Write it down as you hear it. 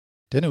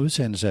Denne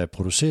udsendelse er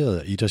produceret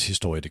af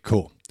idrætshistorie.dk.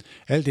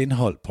 Alt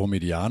indhold på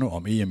Mediano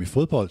om EM i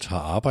fodbold har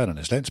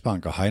Arbejdernes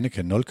Landsbank og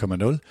Heineken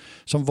 0,0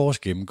 som vores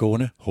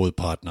gennemgående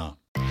hovedpartnere.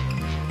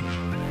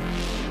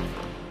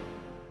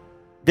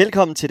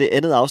 Velkommen til det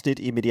andet afsnit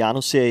i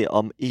Medianos serie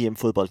om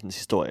EM-fodboldens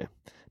historie.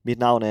 Mit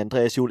navn er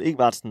Andreas Juel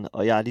Ingvartsen,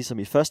 og jeg er ligesom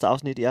i første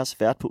afsnit jeres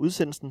vært på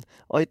udsendelsen,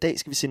 og i dag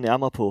skal vi se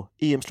nærmere på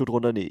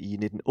EM-slutrunderne i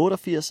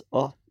 1988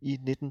 og i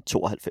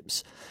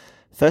 1992.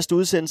 Første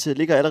udsendelse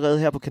ligger allerede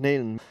her på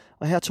kanalen,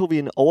 og her tog vi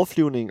en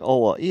overflyvning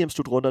over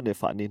EM-slutrunderne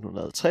fra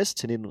 1960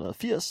 til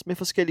 1980 med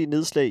forskellige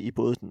nedslag i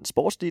både den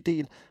sportslige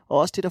del og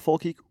også det, der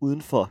foregik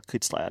uden for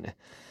kridtstregerne.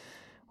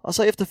 Og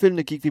så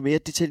efterfølgende gik vi mere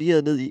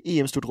detaljeret ned i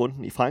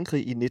EM-slutrunden i Frankrig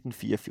i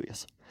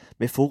 1984,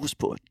 med fokus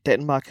på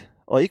Danmark,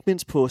 og ikke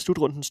mindst på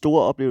slutrundens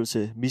store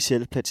oplevelse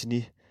Michel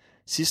Platini.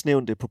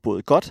 Sidstnævnte på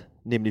både godt,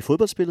 nemlig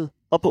fodboldspillet,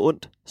 og på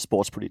ondt,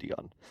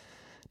 sportspolitikeren.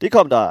 Det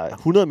kom der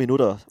 100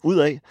 minutter ud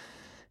af.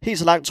 Helt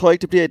så langt tror jeg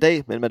ikke, det bliver i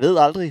dag, men man ved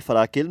aldrig, for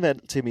der er genvalg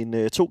til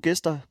mine to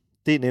gæster.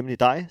 Det er nemlig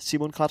dig,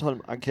 Simon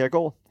Kratholm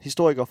Ankergaard,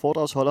 historiker,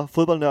 foredragsholder,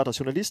 fodboldnørd og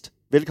journalist.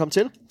 Velkommen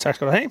til. Tak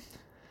skal du have.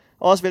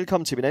 Og også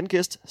velkommen til min anden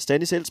gæst,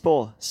 Stanis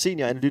Elsborg,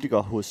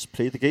 senioranalytiker hos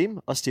Play the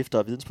Game og stifter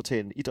af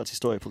vidensportalen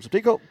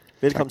idrætshistorie.dk.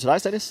 Velkommen til dig,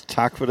 Stanis.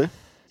 Tak for det.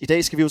 I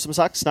dag skal vi jo som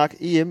sagt snakke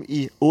EM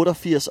i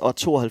 88 og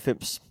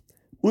 92.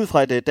 Ud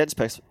fra et dansk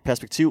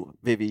perspektiv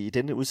vil vi i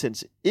denne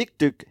udsendelse ikke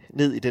dykke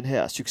ned i den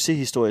her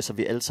succeshistorie, som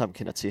vi alle sammen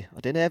kender til,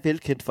 og den er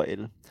velkendt for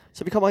alle.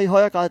 Så vi kommer i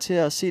højere grad til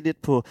at se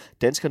lidt på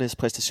danskernes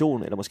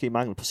præstation, eller måske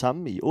mangel på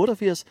samme i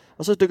 88,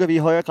 og så dykker vi i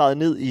højere grad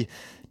ned i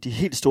de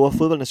helt store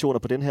fodboldnationer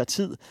på den her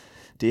tid.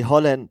 Det er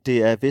Holland,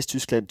 det er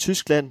Vesttyskland,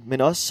 Tyskland,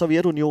 men også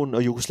Sovjetunionen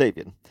og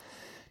Jugoslavien.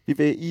 Vi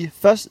vil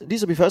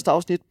ligesom i første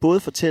afsnit både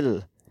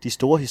fortælle de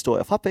store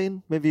historier fra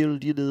banen, men vi vil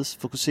ligeledes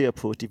fokusere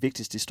på de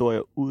vigtigste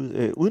historier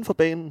uden for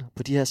banen,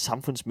 på de her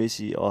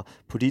samfundsmæssige og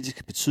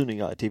politiske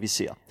betydninger af det, vi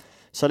ser.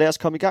 Så lad os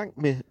komme i gang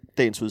med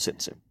dagens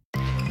udsendelse.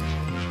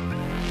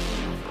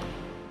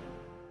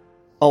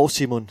 Og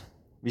Simon,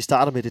 vi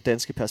starter med det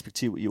danske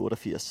perspektiv i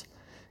 88.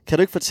 Kan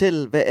du ikke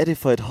fortælle, hvad er det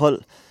for et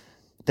hold,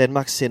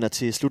 Danmark sender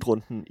til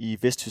slutrunden i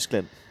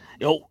Vesttyskland?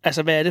 Jo,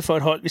 altså hvad er det for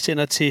et hold, vi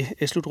sender til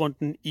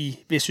slutrunden i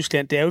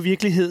Vesttyskland? Det er jo i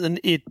virkeligheden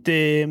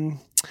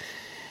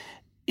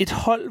et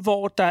hold,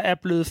 hvor der er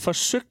blevet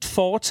forsøgt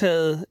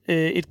foretaget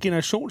et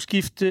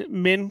generationsskifte,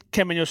 men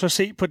kan man jo så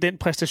se på den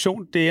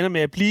præstation, det ender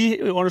med at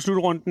blive under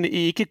slutrunden,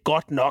 ikke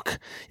godt nok.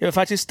 Jeg vil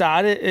faktisk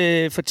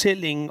starte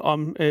fortællingen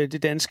om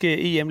det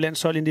danske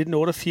EM-landshold i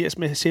 1988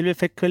 med selve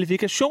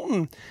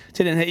kvalifikationen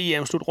til den her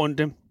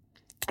EM-slutrunde.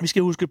 Vi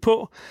skal huske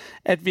på,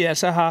 at vi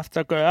altså har haft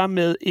at gøre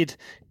med et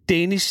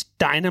Danish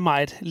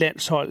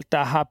Dynamite-landshold,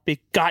 der har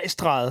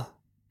begejstret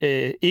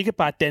ikke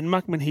bare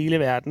Danmark, men hele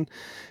verden.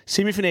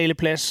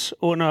 Semifinaleplads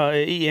under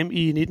EM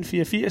i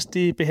 1984,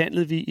 det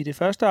behandlede vi i det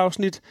første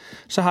afsnit.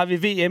 Så har vi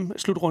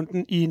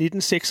VM-slutrunden i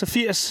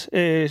 1986,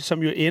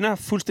 som jo ender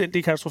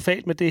fuldstændig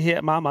katastrofalt med det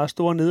her meget, meget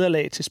store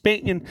nederlag til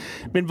Spanien,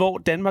 men hvor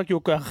Danmark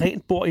jo gør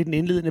rent bord i den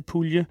indledende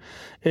pulje,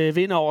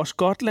 vinder over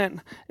Skotland,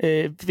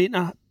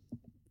 vinder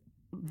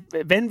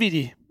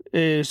vanvittigt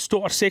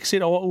stort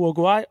 6-1 over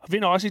Uruguay, og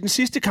vinder også i den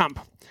sidste kamp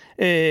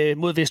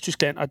mod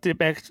Vesttyskland. Og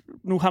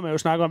nu har man jo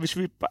snakket om, hvis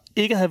vi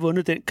ikke havde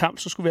vundet den kamp,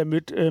 så skulle vi have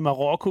mødt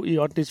Marokko i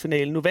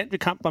 8-delsfinalen. Nu vandt vi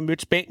kampen og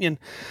mødte Spanien,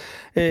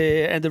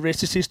 and the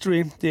rest is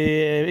history.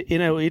 Det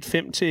ender jo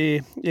 1-5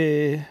 til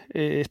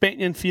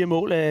Spanien, 4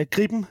 mål af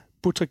Griben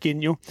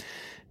Butragueño.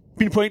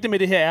 Min pointe med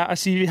det her er at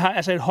sige, at vi har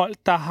altså et hold,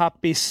 der har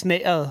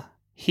besnæret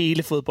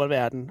hele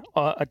fodboldverdenen,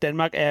 og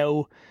Danmark er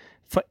jo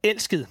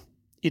forelsket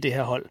i det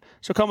her hold.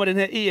 Så kommer den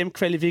her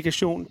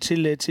EM-kvalifikation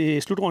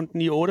til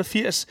slutrunden i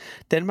 88.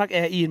 Danmark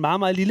er i en meget,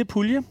 meget lille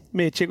pulje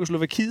med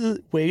Tjekkoslovakiet,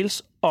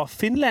 Wales og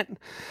Finland.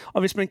 Og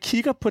hvis man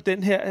kigger på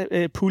den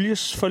her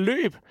puljes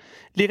forløb,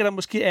 ligger der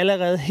måske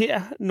allerede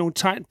her nogle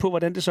tegn på,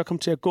 hvordan det så kommer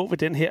til at gå ved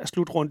den her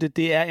slutrunde.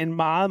 Det er en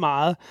meget,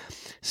 meget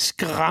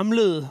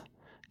skramlet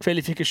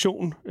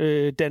kvalifikation,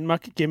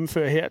 Danmark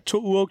gennemfører her.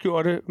 2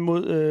 uafgjorte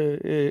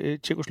mod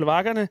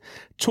tjekkoslovakkerne,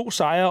 2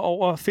 sejre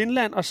over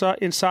Finland, og så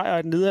en sejr og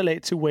et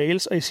nederlag til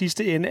Wales, og i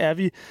sidste ende er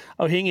vi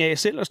afhængige af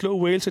selv at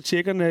slå Wales og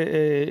tjekkerne.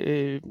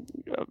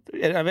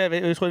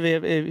 Jeg tror, det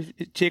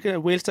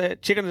er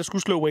tjekkerne, der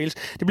skulle slå Wales.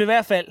 Det blev i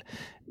hvert fald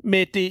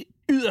med det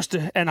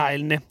yderste af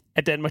neglene,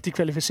 at Danmark de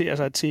kvalificerer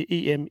sig til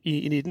EM i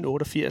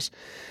 1988.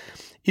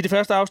 I det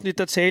første afsnit,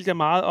 der talte jeg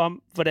meget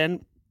om, hvordan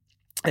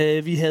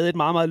vi havde et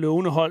meget, meget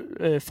lovende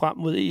hold frem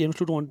mod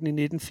EM-slutrunden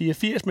i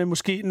 1984, men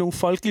måske nogle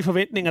folkelige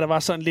forventninger, der var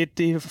sådan lidt,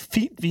 det er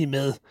fint, vi er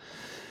med.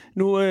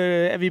 Nu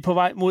er vi på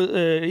vej mod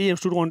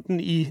EM-slutrunden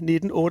i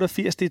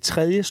 1988. Det er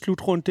 3.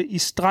 slutrunde i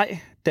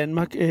streg,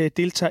 Danmark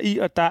deltager i,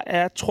 og der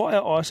er, tror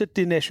jeg også, at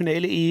det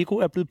nationale ego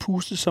er blevet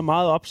pustet så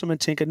meget op, så man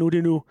tænker,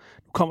 nu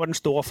kommer den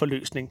store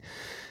forløsning.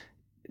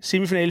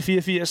 Semifinale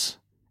 84.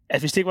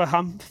 Altså, hvis det ikke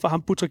var for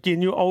ham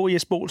Butragueño og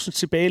Jesper Olsens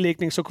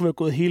tilbagelægning, så kunne vi have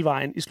gået hele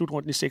vejen i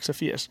slutrunden i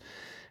 86.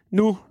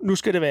 Nu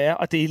skal det være,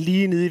 og det er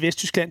lige nede i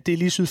Vesttyskland, det er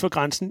lige syd for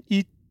grænsen.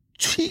 I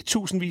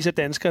 10.000 af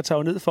danskere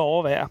tager ned for at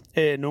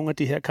overvære nogle af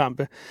de her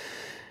kampe.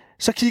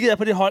 Så kiggede jeg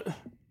på det hold,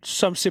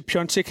 som Sepp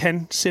Piontek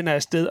han sender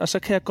afsted, og så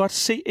kan jeg godt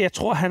se, at jeg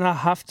tror, han har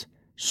haft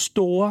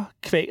store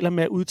kvaler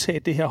med at udtage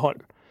det her hold.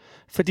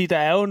 Fordi der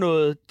er jo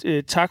noget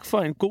tak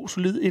for en god,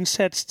 solid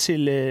indsats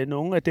til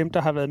nogle af dem,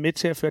 der har været med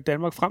til at føre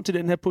Danmark frem til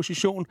den her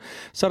position.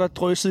 Så er der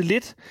drysset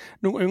lidt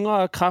nogle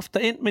yngre kræfter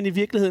ind, men i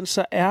virkeligheden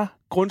så er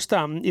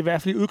grundstammen, i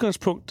hvert fald i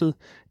udgangspunktet,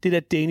 det der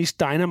Danish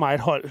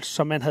Dynamite-hold,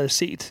 som man havde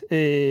set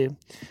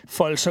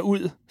folde sig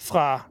ud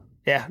fra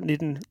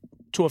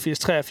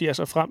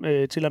 1982-83 og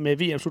frem til og med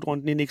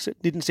VM-slutrunden i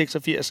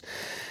 1986.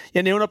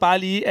 Jeg nævner bare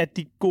lige, at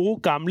de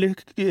gode gamle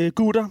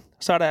gutter,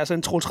 så er der altså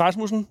en Troels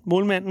Rasmussen,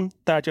 målmanden,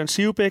 der er John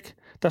Sivebæk,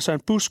 der er Søren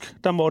Busk,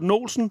 der er Morten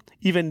Olsen,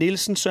 Ivan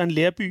Nielsen, Søren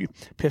Lerby,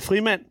 Per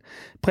Frimand,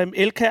 Prem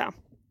Elkær,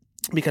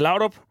 Michael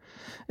Laudrup,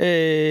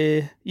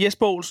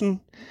 Jesper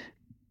Olsen,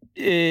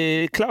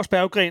 Claus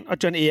Berggren og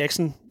John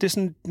Eriksen. Det er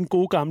sådan den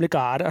gode gamle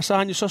garde. Og så har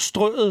han jo så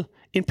strøget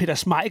en Peter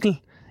Schmeichel,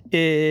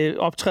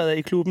 optræder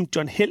i klubben,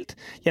 John Helt,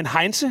 Jan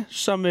Heinze,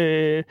 som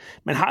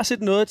man har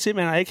set noget til,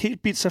 man har ikke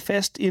helt bidt sig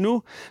fast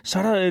endnu. Så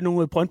er der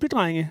nogle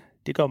Brøndby-drenge,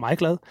 det gør mig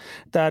glad.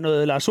 Der er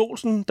noget Lars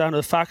Olsen, der er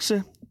noget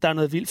Faxe, der er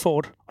noget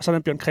Vilfort, og så er der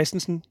Bjørn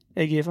Christensen,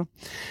 AGF'er.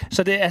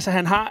 Så det, altså,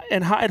 han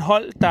har et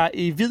hold, der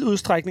i vid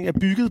udstrækning er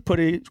bygget på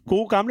det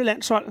gode gamle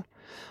landshold,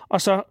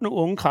 og så nogle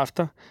unge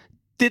kræfter.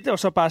 Det, der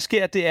så bare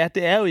sker,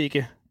 det er jo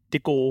ikke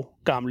det gode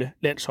gamle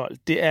landshold.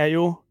 Det er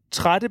jo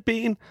trætte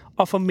ben,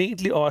 og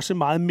formentlig også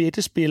meget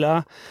mætte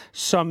spillere,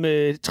 som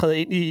træder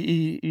ind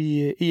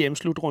i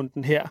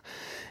EM-slutrunden her.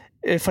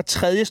 For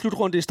tredje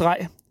slutrunde i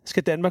streg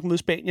skal Danmark møde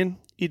Spanien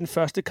i den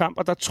første kamp,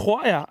 og der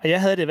tror jeg, og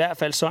jeg havde det i hvert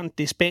fald sådan,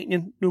 det er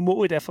Spanien. Nu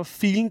må vi da for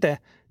filen da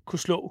kunne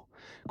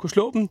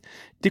slå dem.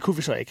 Det kunne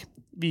vi så ikke.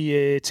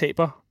 Vi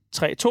taber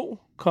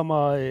 3-2,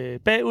 kommer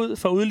bagud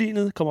for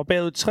udlignet, kommer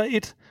bagud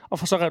 3-1, og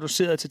får så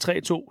reduceret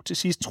til 3-2 til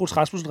sidst. Troels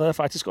Rasmussen redder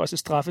faktisk også et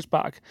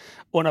straffespark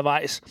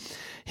undervejs.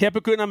 Her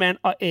begynder man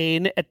at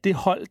ane, at det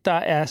hold, der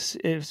er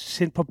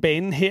sendt på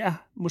banen her,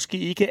 måske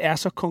ikke er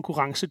så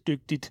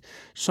konkurrencedygtigt,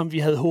 som vi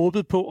havde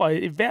håbet på, og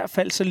i hvert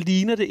fald så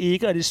ligner det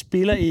ikke, og det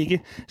spiller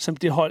ikke som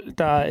det hold,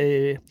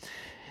 der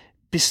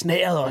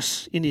besnærede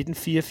os i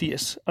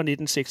 1984 og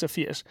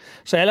 1986.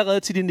 Så allerede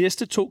til de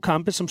næste 2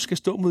 kampe, som skal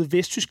stå mod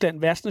Vesttyskland,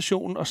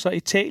 værtsnationen, og så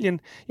Italien,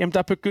 jamen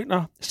der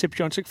begynder Sepp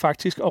Piontek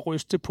faktisk at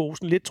ryste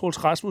posen lidt.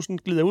 Troels Rasmussen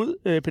glider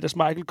ud, Peter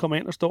Schmeichel kommer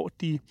ind og står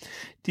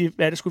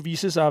hvad det skulle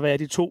vise sig at være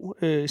de 2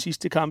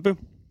 sidste kampe.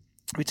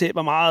 Vi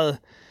taber meget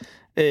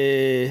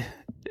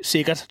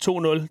sikkert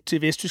 2-0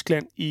 til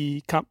Vesttyskland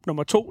i kamp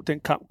nummer 2. Den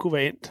kamp kunne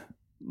være endt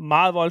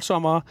meget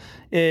voldsommere.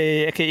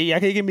 Jeg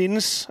kan ikke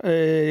mindes,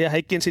 jeg har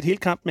ikke genset hele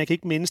kampen, men jeg kan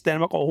ikke mindes,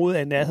 Danmark overhovedet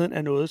er i nærheden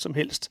af noget som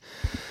helst.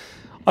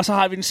 Og så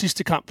har vi den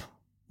sidste kamp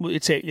mod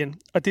Italien.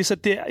 Og det er så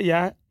der,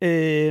 jeg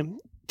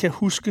kan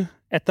huske,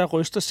 at der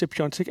ryster Sepp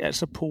Piontek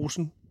altså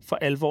posen for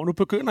alvor. Nu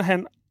begynder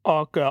han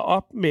at gøre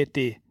op med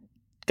det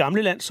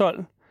gamle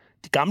landshold,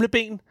 de gamle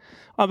ben,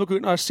 og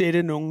begynder at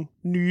sætte nogle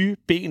nye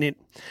ben ind.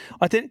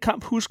 Og den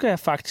kamp husker jeg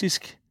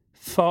faktisk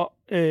for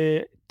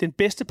den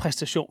bedste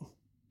præstation,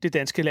 det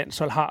danske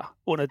landshold har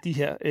under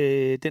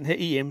den her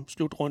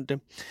EM-slutrunde.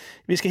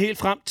 Vi skal helt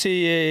frem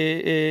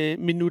til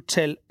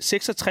minuttal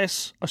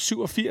 66 og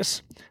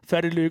 87,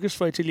 før det lykkes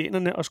for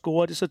italienerne at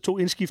score. Det er så 2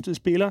 indskiftede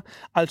spillere,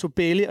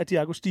 Altobelli og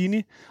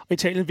D'Agostini, og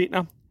Italien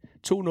vinder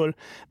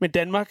 2-0. Men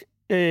Danmark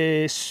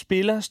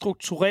spiller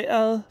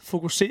struktureret,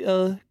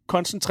 fokuseret,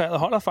 koncentreret,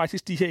 holder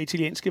faktisk de her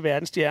italienske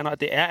verdensstjerner, og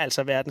det er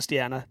altså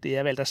verdensstjerner. Det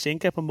er Valter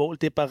Senka på mål,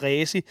 det er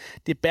Baresi,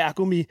 det er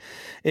Bergomi,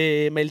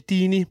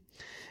 Maldini,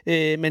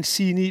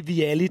 Mancini,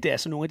 Vialli, det er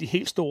altså nogle af de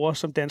helt store,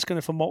 som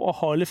danskerne formår at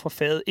holde fra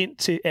fadet ind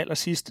til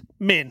allersidst.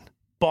 Men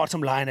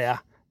bottom line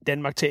er,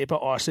 Danmark taber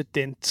også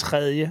den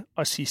 3.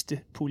 og sidste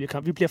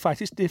puljekamp. Vi bliver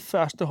faktisk det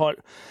første hold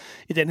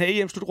i den her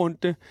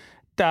EM-slutrunde,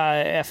 der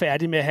er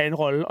færdig med at have en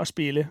rolle at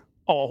spille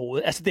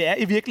overhovedet. Altså det er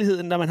i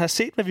virkeligheden, når man har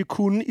set, hvad vi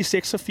kunne i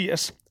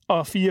 86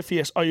 og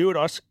 84, og i øvrigt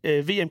også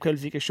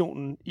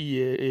VM-kvalifikationen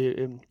i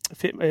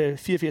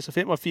 84 og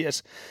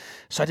 85,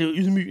 så er det jo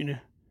ydmygende,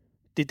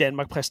 det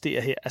Danmark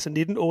præsterer her. Altså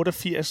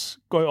 1988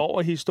 går jo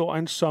over i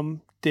historien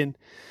som den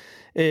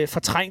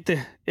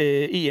fortrængte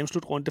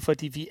EM-slutrunde,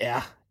 fordi vi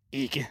er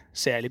ikke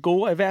særlig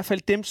gode. Og i hvert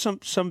fald dem,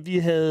 som vi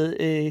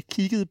havde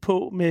kigget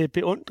på med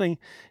beundring,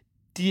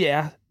 de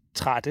er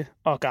trætte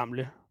og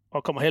gamle,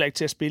 og kommer heller ikke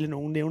til at spille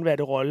nogen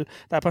nævnværdig rolle.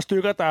 Der er et par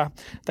stykker,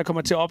 der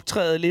kommer til at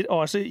optræde lidt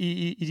også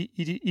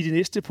i de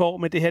næste par år,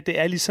 men det her, det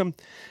er ligesom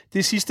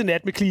det sidste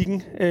nat med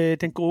klikken,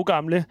 den gode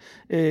gamle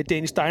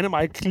Danish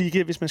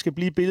Dynamite-klikke. Hvis man skal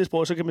blive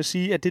billedsprog, så kan man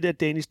sige, at det der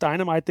Danish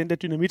Dynamite, den der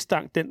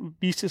dynamitstang, den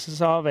viste sig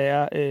så at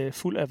være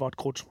fuld af vådt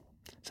krudt.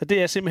 Så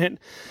det er simpelthen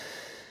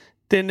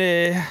den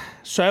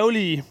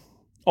sørgelige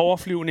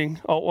overflyvning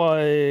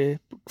over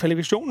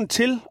kvalifikationen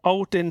til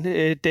og den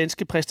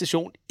danske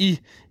præstation i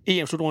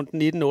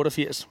EM-slutrunden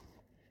 1988.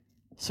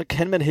 Så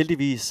kan man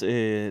heldigvis,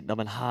 når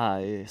man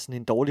har sådan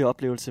en dårlig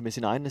oplevelse med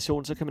sin egen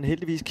nation, så kan man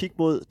heldigvis kigge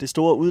mod det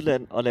store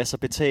udland og lade sig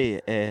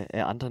betage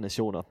af andre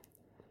nationer.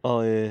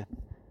 Og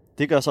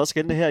det gør så også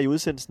gældende her i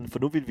udsendelsen, for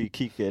nu vil vi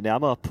kigge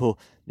nærmere på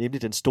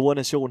nemlig den store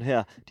nation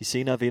her, de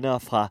senere vindere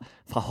fra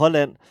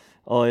Holland,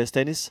 Og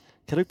Stanis,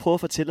 kan du ikke prøve at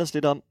fortælle os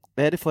lidt om,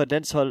 hvad er det for et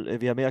landshold,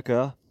 vi har med at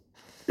gøre?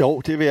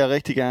 Jo, det vil jeg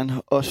rigtig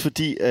gerne. Også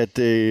fordi, at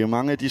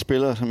mange af de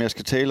spillere, som jeg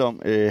skal tale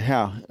om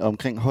her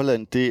omkring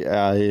Holland, det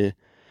er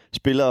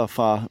spillere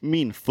fra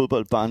min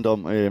fodboldbarndom,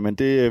 men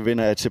det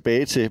vender jeg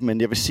tilbage til.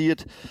 Men jeg vil sige,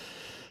 at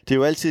det er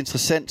jo altid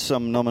interessant,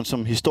 når man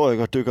som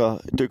historiker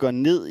dykker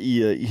ned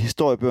i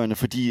historiebøgerne,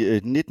 fordi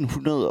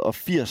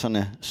 1980'erne,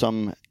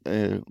 som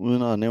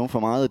uden at nævne for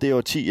meget, det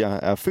årti, jeg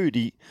er født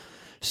i,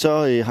 så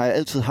har jeg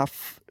altid haft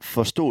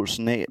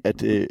forståelsen af,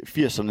 at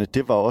 80'erne,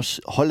 det var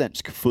også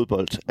hollandsk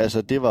fodbold.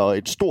 Altså, det var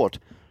et stort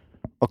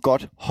og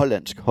godt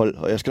hollandsk hold,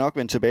 og jeg skal nok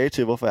vende tilbage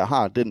til, hvorfor jeg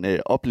har den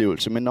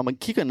oplevelse. Men når man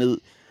kigger ned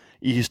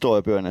i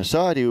historiebøgerne, så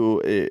er det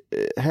jo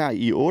her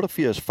i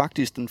 88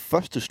 faktisk den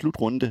første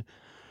slutrunde,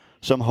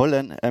 som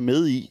Holland er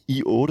med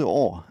i 8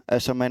 år.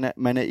 Altså,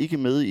 man er ikke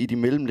med i de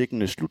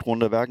mellemliggende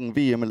slutrunder, hverken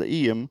VM eller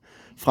EM,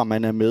 fra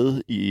man er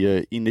med i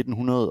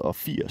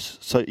 1980.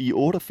 Så i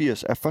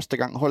 88 er første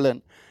gang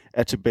Holland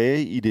er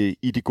tilbage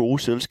i det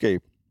gode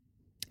selskab.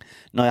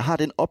 Når jeg har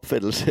den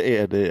opfattelse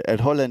af, at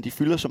Holland de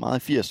fylder så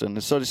meget i 80'erne,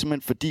 så er det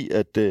simpelthen fordi,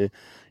 at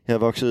jeg er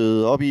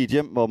vokset op i et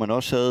hjem, hvor man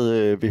også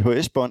havde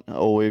VHS-bånd,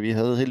 og vi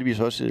havde heldigvis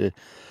også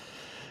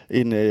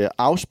en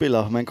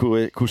afspiller, man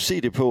kunne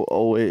se det på.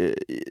 Og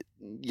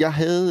jeg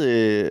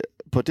havde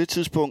på det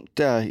tidspunkt,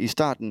 der i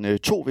starten,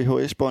 2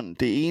 VHS-bånd.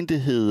 Det ene,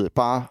 det hed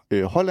bare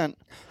Holland,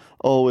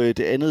 og det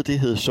andet, det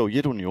hed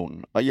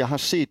Sovjetunionen. Og jeg har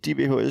set de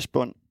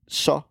VHS-bånd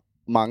så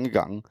mange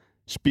gange,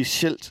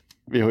 specielt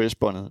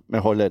VHS-båndet med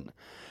Holland.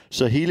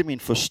 Så hele min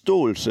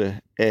forståelse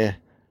af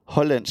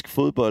hollandsk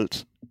fodbold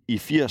i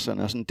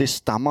 80'erne, sådan, det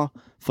stammer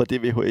fra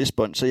det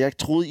VHS-bånd. Så jeg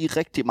troede i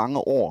rigtig mange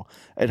år,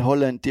 at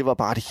Holland, det var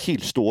bare det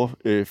helt store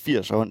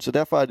 80'er-hånd. Så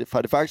derfor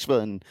har det faktisk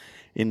været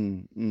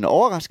en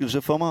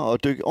overraskelse for mig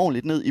at dykke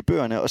ordentligt ned i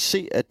bøgerne og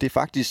se, at det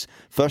faktisk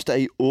først er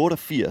i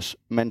 88,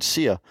 man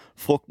ser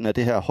frugten af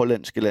det her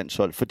hollandske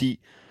landshold. Fordi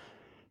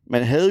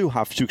man havde jo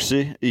haft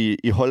succes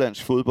i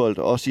hollandsk fodbold,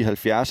 også i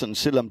 70'erne,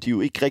 selvom de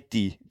jo ikke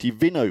rigtig, de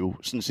vinder jo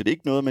sådan set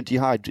ikke noget, men de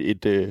har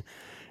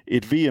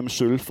et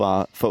VM-sølv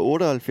fra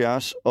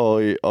 78,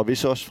 og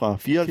vist også fra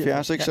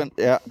 74, ikke sandt?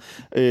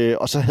 Ja.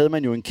 Og så havde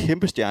man jo en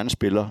kæmpe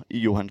stjernespiller i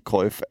Johan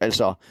Cruyff,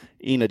 altså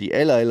en af de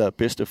aller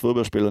bedste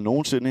fodboldspillere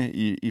nogensinde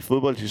i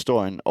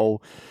fodboldhistorien,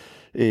 og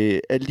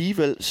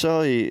alligevel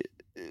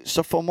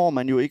så formår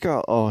man jo ikke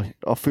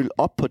at følge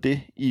op på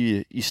det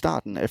i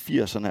starten af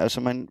 80'erne.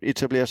 Altså man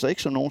etablerer sig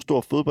ikke som nogen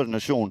stor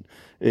fodboldnation,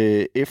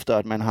 efter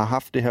at man har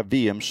haft det her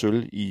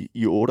VM-sølv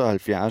i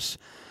 78.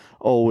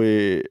 Og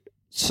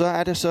så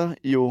er det så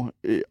jo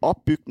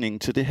opbygningen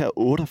til det her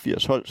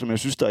 88-hold, som jeg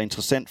synes, der er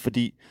interessant,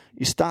 fordi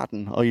i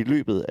starten og i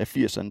løbet af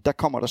 80'erne, der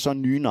kommer der så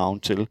nye navne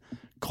til.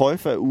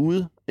 Cruyff er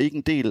ude, ikke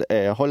en del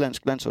af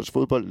hollandsk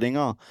landsholdsfodbold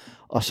længere,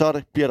 og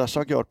så bliver der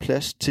så gjort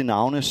plads til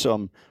navne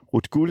som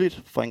Ruud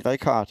Gullit, Frank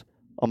Rijkaard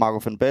og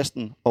Marco van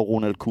Basten og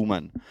Ronald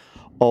Koeman.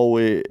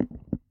 Og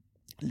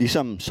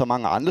ligesom så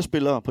mange andre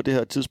spillere på det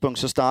her tidspunkt,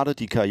 så starter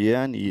de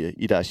karrieren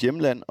i deres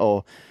hjemland,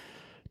 og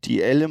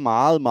de er alle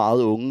meget,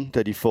 meget unge,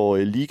 da de får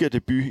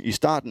ligadebut i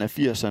starten af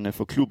 80'erne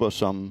for klubber,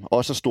 som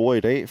også er store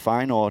i dag,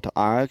 Feyenoord,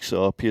 Ajax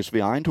og PSV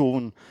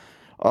Eindhoven.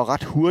 Og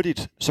ret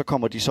hurtigt, så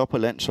kommer de så på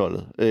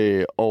landsholdet.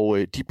 Og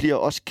de bliver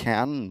også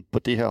kernen på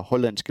det her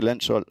hollandske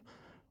landshold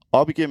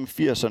op igennem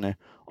 80'erne,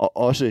 og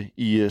også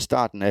i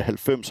starten af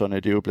 90'erne.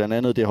 Det er jo blandt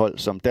andet det hold,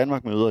 som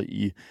Danmark møder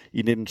i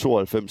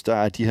 1992. Der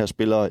er de her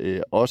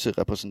spillere også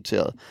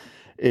repræsenteret.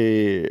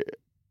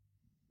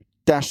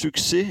 Deres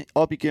succes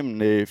op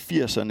igennem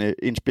 80'erne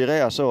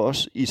inspirerer så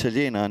også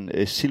italieneren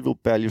Silvio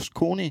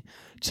Berlusconi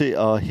til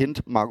at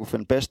hente Marco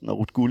van Basten og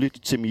Ruud Gullit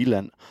til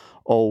Milan.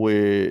 Og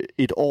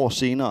et år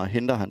senere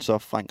henter han så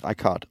Frank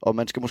Rijkaard. Og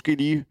man skal måske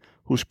lige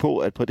huske på,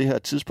 at på det her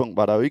tidspunkt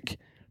var der jo ikke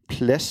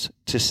plads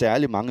til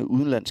særlig mange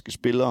udenlandske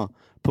spillere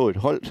på et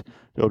hold.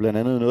 Det var blandt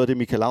andet noget af det,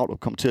 Michael Laudrup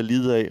kom til at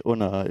lide af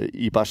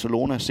i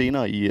Barcelona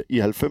senere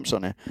i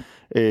 90'erne.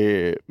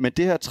 Men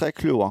det her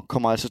trækløver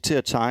kommer altså til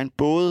at tegne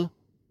både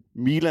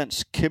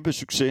Milans kæmpe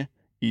succes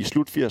i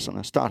slut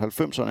 80'erne, start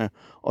 90'erne,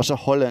 og så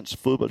Hollands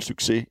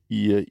fodboldsucces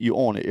i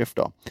årene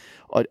efter.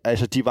 Og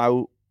altså, de var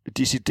jo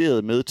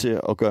decideret med til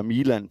at gøre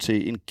Milan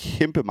til en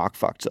kæmpe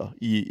magtfaktor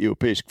i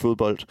europæisk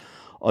fodbold.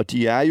 Og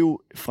de er jo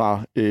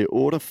fra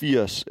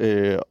 88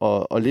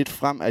 og lidt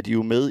frem er de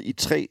jo med i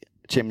 3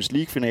 Champions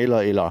League-finaler,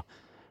 eller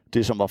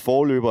det, som var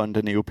forløberen,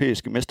 den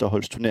europæiske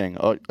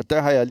mesterholdsturnering. Og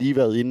der har jeg lige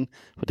været inde,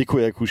 og det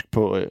kunne jeg ikke huske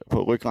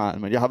på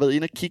ryggraden, men jeg har været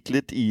inde og kigge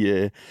lidt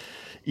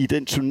i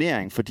den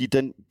turnering, fordi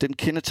den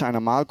kendetegner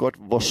meget godt,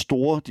 hvor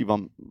store de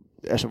var,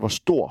 altså hvor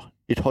stor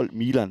et hold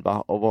Milan var,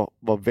 og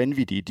hvor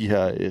vanvittige de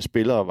her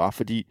spillere var,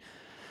 fordi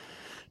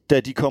da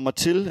de kommer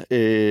til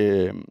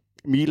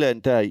Milan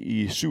der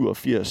i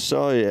 87, så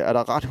er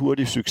der ret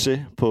hurtig succes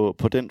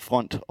på den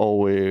front,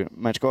 og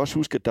man skal også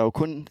huske, at der er jo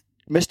kun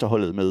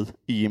mesterholdet med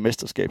i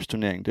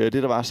mesterskabsturneringen. Det er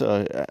det, der var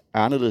så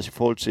anderledes i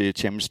forhold til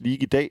Champions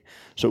League i dag,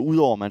 så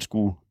udover at man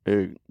skulle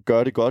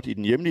gøre det godt i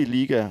den hjemlige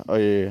liga,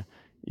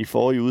 I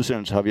forrige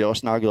udsendelse har vi også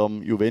snakket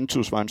om,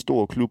 Juventus var en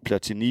stor klub,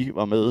 Platini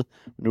var med.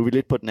 Nu er vi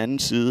lidt på den anden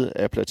side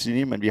af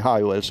Platini, men vi har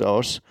jo altså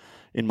også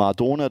en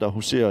Maradona, der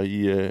huserer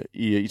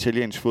i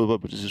italiensk fodbold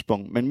på det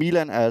tidspunkt. Men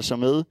Milan er altså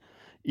med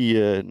i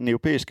den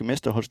europæiske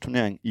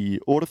mesterholdsturnering i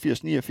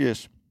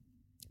 88-89.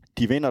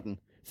 De vinder den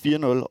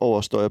 4-0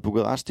 over Steaua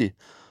Bukaresti.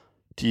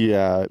 De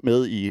er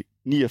med i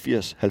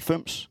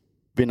 89-90,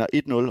 vinder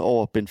 1-0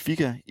 over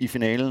Benfica i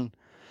finalen.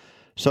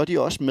 Så er de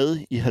også med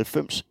i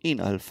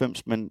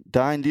 90-91, men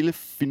der er en lille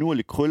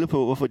finurlig krølle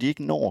på, hvorfor de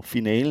ikke når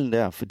finalen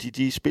der, fordi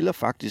de spiller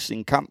faktisk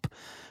en kamp.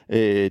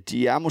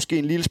 De er måske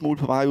en lille smule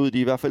på vej ud, de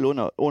er i hvert fald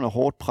under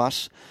hårdt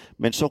pres,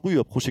 men så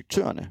ryger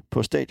projektørerne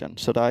på stadion,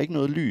 så der er ikke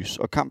noget lys,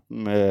 og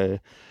kampen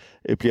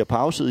bliver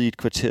pauset i et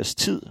kvarters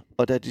tid,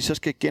 og da de så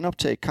skal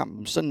genoptage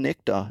kampen, så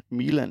nægter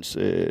Milans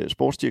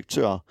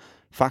sportsdirektør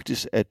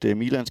faktisk, at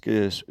Milan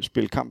skal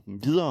spille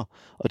kampen videre,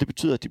 og det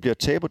betyder, at de bliver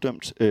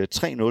taberdømt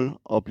 3-0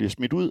 og bliver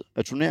smidt ud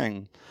af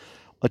turneringen.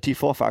 Og de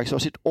får faktisk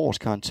også et års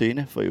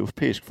karantæne for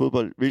europæisk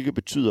fodbold, hvilket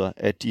betyder,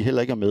 at de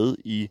heller ikke er med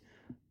i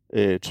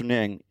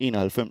turneringen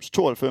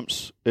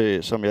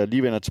 91-92, som jeg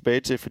lige vender tilbage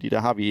til, fordi der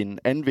har vi en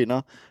anden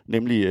vinder,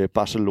 nemlig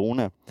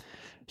Barcelona.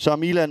 Så er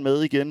Milan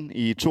med igen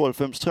i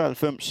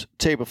 92-93,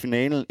 taber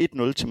finalen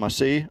 1-0 til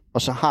Marseille,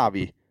 og så har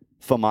vi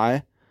for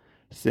mig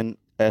den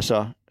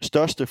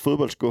største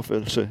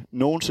fodboldskuffelse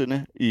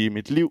nogensinde i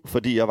mit liv,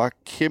 fordi jeg var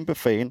kæmpe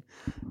fan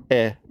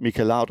af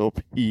Michael Laudrup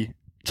i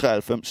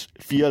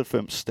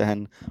 93-94, da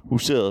han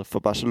huserede for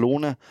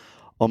Barcelona,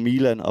 og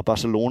Milan og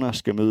Barcelona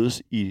skal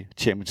mødes i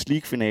Champions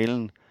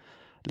League-finalen.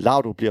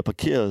 Laudrup bliver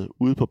parkeret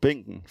ude på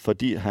bænken,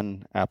 fordi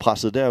han er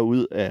presset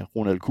derud af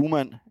Ronald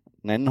Koeman,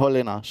 den anden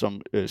hollænder,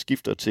 som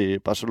skifter til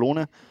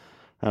Barcelona.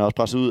 Han er også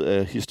presset ud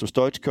af Hristo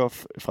Stoichkov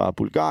fra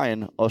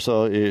Bulgarien, og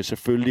så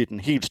selvfølgelig den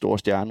helt store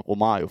stjerne,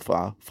 Romario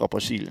fra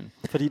Brasilien.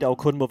 Fordi der jo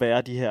kun må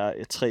være de her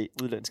 3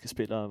 udlandske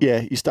spillere.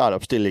 Ja, i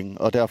startopstillingen,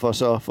 og derfor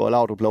så får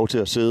Laudrup lov til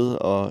at sidde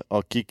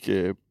og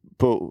kigge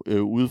på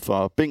ude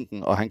for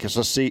bænken, og han kan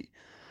så se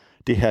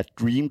det her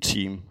Dream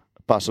Team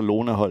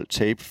Barcelona-hold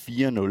tabe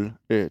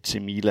 4-0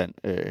 til Milan.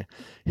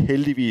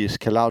 Heldigvis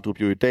kan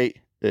Laudrup jo i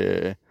dag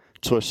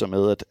trøste sig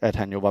med, at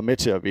han jo var med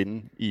til at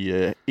vinde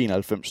i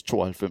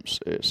 91-92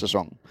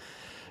 sæsonen.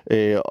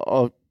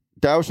 Og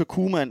der er jo så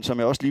Koeman, som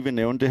jeg også lige vil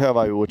nævne. Det her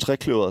var jo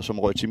trekløveret, som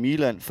røg til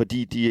Milan,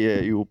 fordi de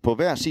er jo på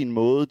hver sin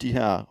måde, de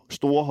her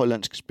store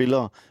hollandske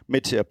spillere,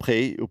 med til at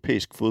præge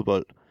europæisk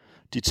fodbold.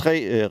 De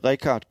 3,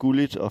 Rijkaard,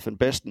 Gullit og Van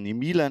Basten i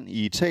Milan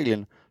i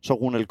Italien, så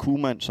Ronald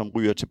Koeman, som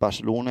ryger til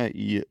Barcelona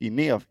i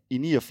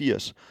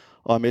 89,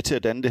 og er med til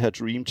at danne det her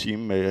Dream Team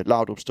med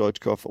Laudrup,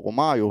 Stoichkov og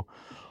Romario,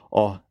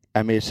 og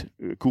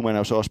Koeman er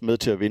jo så også med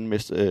til at vinde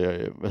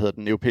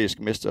den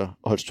europæiske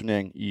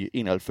mesterholdsturnering i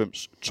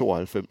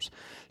 91-92.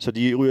 Så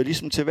de ryger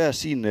ligesom til hver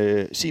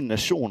sin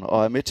nation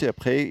og er med til at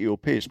præge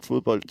europæisk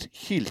fodbold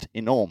helt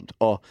enormt.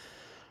 Og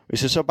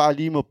hvis jeg så bare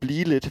lige må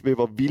blive lidt ved,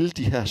 hvor vilde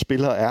de her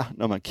spillere er,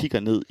 når man kigger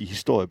ned i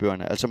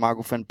historiebøgerne. Altså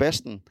Marco van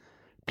Basten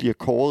bliver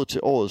kåret til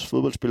årets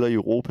fodboldspiller i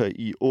Europa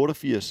i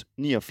 88,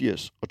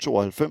 89 og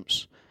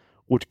 92.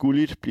 Ruud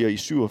Gullit bliver i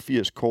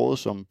 87 kåret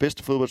som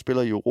bedste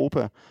fodboldspiller i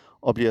Europa,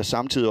 og bliver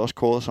samtidig også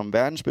kåret som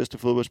verdens bedste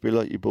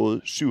fodboldspiller i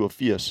både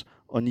 87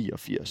 og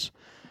 89.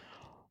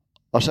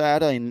 Og så er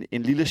der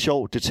en lille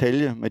sjov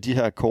detalje med de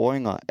her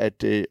kåringer,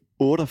 at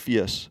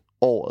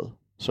 88-året,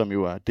 som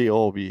jo er det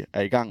år, vi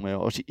er i gang med,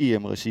 også i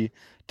EM-regi,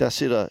 der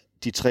sætter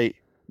de 3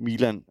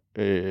 Milan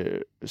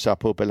sig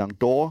på Ballon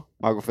d'Or.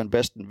 Marco van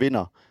Basten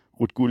vinder,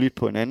 Ruud Gullit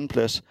på en anden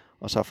plads,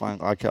 og så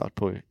Frank Rijkaard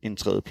på en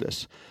tredje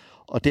plads.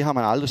 Og det har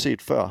man aldrig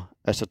set før.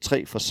 Altså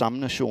 3 fra samme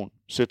nation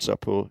sætter sig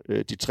på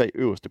de 3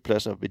 øverste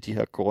pladser ved de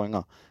her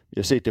kåringer. Vi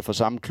har set det fra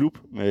samme klub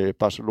med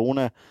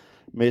Barcelona,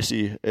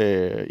 Messi,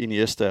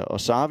 Iniesta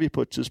og Xavi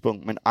på et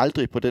tidspunkt, men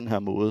aldrig på den her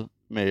måde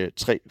med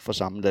 3 fra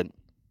samme land.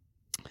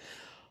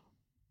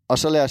 Og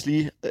så lad os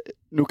lige,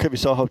 nu kan vi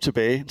så hoppe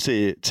tilbage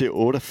til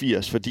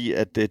 88, fordi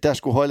at der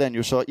skulle Holland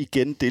jo så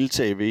igen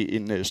deltage ved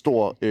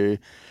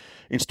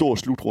en stor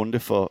slutrunde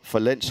for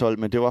landshold,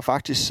 men det var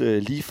faktisk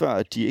lige før,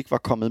 at de ikke var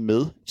kommet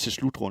med til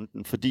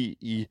slutrunden, fordi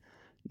i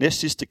næst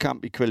sidste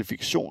kamp i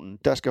kvalifikationen,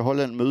 der skal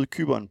Holland møde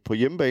Cypern på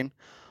hjemmebane,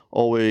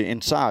 og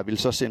en sejr vil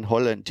så sende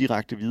Holland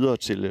direkte videre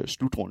til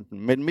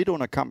slutrunden. Men midt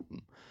under kampen,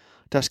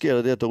 der sker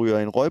der det, at der ryger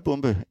en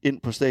røgbombe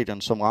ind på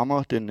stadion, som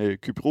rammer den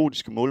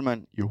cypriotiske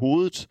målmand i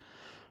hovedet,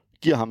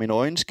 giver ham en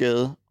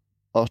øjenskade,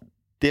 og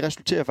det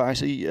resulterer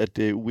faktisk i, at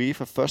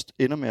UEFA først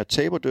ender med at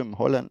taberdømme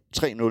Holland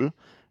 3-0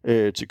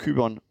 til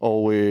Cypern,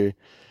 og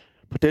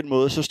på den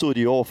måde så stod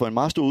de over for en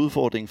meget stor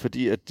udfordring,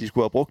 fordi at de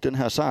skulle have brugt den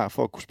her sejr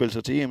for at kunne spille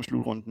sig til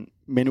EM-slutrunden.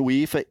 Men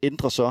UEFA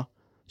ændrer så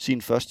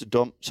sin første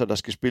dom, så der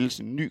skal spilles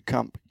en ny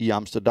kamp i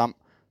Amsterdam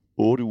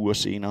 8 uger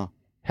senere.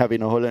 Her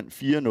vinder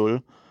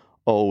Holland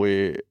 4-0 og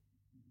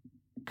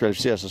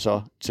kvalificerer sig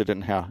så til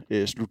den her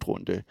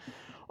slutrunde.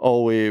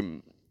 Og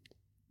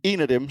En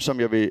af dem, som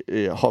jeg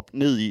vil hoppe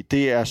ned i,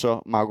 det er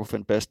så Marco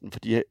van Basten,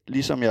 fordi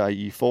ligesom jeg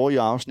i forrige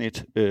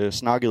afsnit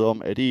snakkede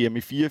om, at EM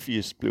i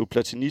 84 blev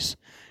Platinis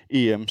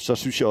EM, så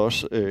synes jeg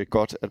også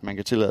godt, at man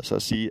kan tillade sig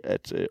at sige,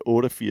 at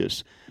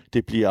 88,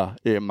 det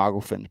bliver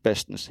Marco van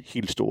Bastens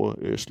helt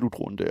store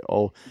slutrunde.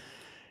 Og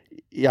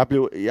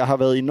jeg har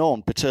været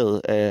enormt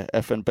betaget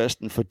af Van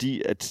Basten,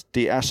 fordi at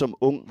det er som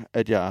ung,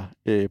 at jeg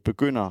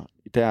begynder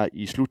der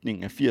i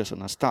slutningen af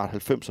 80'erne og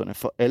start 90'erne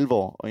for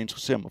alvor at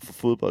interessere mig for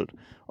fodbold.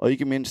 Og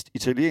ikke mindst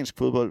italiensk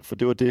fodbold, for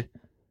det var det,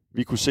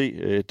 vi kunne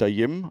se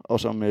derhjemme, og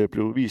som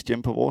blev vist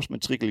hjemme på vores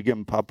matrikel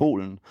igennem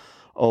parabolen.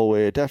 Og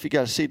der fik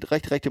jeg altså set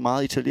rigtig, rigtig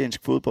meget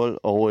italiensk fodbold,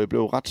 og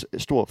blev ret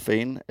stor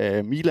fan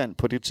af Milan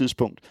på det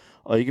tidspunkt,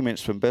 og ikke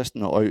mindst Van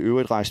Basten, og i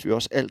øvrigt rejste vi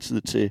også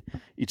altid til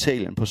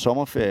Italien på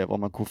sommerferie, hvor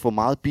man kunne få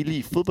meget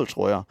billige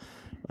fodboldtrøjer.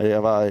 Og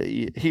jeg var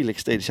helt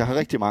ekstatisk. Jeg har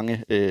rigtig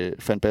mange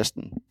Van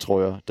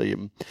Basten-trøjer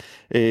derhjemme.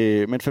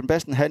 Men Van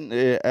Basten, han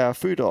er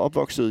født og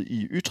opvokset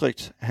i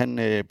Utrecht. Han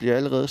bliver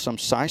allerede som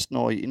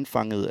 16-årig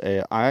indfanget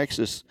af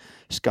Ajax'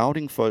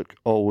 scoutingfolk,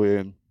 og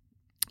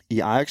i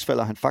Ajax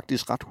falder han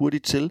faktisk ret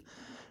hurtigt til.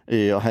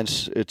 Og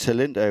hans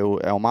talent er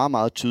jo meget,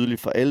 meget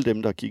tydeligt for alle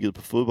dem, der kiggede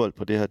på fodbold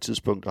på det her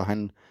tidspunkt, og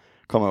han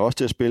kommer også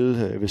til at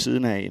spille ved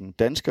siden af en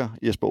dansker,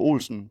 Jesper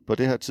Olsen, på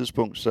det her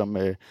tidspunkt,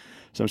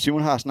 som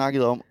Simon har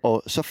snakket om.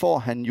 Og så får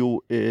han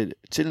jo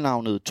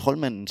tilnavnet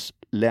troldmandens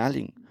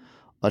lærling.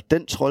 Og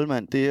den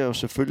troldmand, det er jo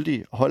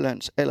selvfølgelig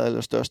Hollands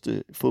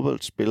allerstørste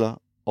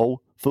fodboldspiller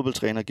og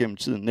fodboldtræner gennem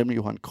tiden, nemlig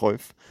Johan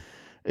Cruyff.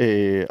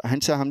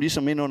 Han tager ham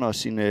ligesom ind under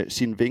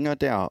sine vinger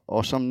der,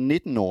 og som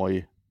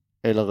 19-årig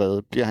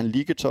allerede bliver han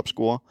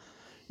ligatopscorer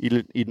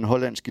i den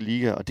hollandske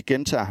liga, og det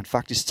gentager han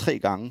faktisk 3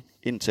 gange,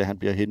 indtil han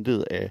bliver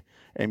hentet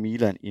af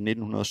Milan i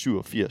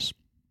 1987.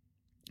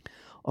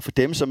 Og for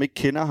dem, som ikke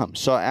kender ham,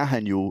 så er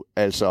han jo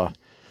altså,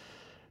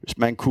 hvis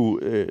man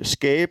kunne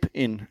skabe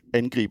en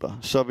angriber,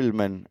 så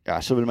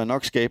vil man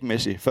nok skabe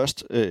Messi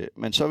først,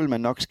 men så vil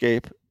man nok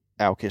skabe,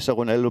 så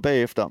Ronaldo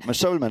bagefter, men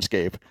så vil man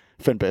skabe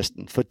Van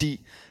Basten,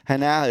 fordi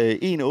han er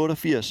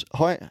 1,88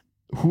 høj,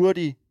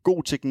 hurtig,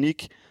 god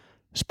teknik,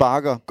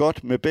 sparker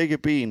godt med begge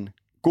ben,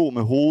 god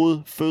med hoved,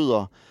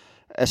 fødder.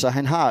 Altså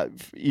han har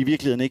i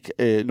virkeligheden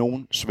ikke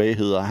nogen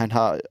svagheder. Han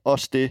har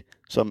også det,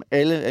 som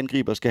alle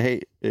angriber skal have,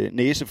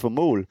 næse for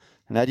mål.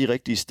 Han er de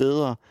rigtige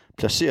steder,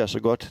 placerer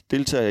sig godt,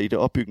 deltager i det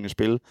opbyggende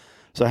spil.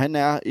 Så han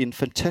er en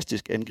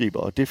fantastisk angriber,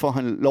 og det får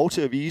han lov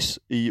til at vise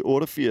i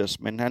 88,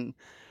 men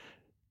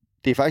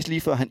det er faktisk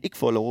lige før, han ikke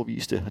får lov at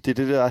vise det. Det er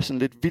det, der er sådan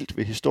lidt vildt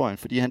ved historien,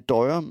 fordi han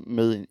døjer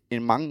med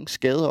en mange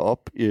skader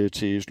op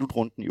til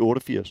slutrunden i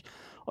 88,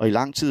 og i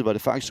lang tid var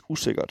det faktisk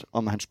usikkert,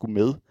 om han skulle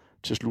med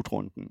til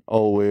slutrunden.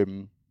 Og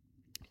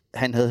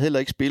han havde heller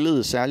ikke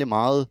spillet særlig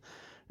meget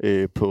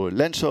på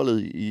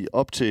landsholdet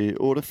op til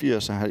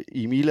 88.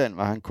 I Milan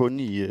var han kun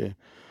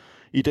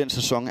i den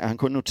sæson er han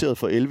kun noteret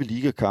for 11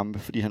 ligakampe,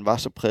 fordi han var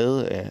så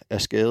præget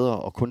af skader,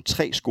 og kun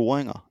 3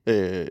 scoringer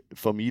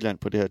for Milan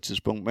på det her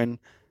tidspunkt. Men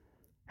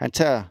han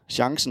tager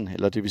chancen,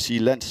 eller det vil sige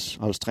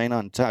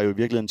landsholdstræneren tager jo i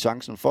virkeligheden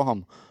chancen for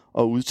ham,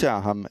 og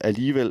udtager ham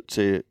alligevel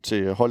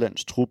til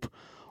Hollands trup,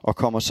 og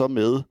kommer så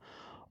med.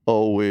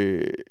 Og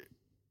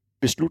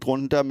ved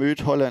slutrunden, der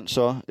mødte Holland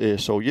så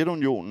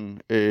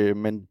Sovjetunionen,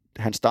 men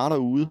han starter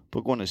ude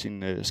på grund af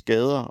sine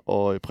skader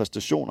og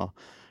præstationer.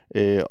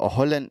 Og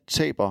Holland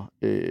taber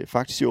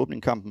faktisk i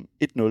åbningskampen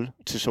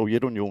 1-0 til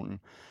Sovjetunionen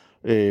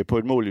på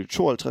et mål i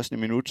 52.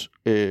 minut.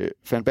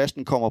 Van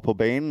Basten kommer på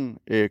banen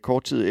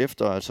kort tid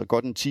efter, altså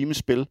godt en times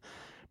spil,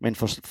 men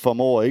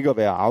formår ikke at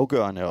være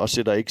afgørende og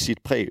sætter ikke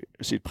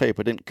sit præg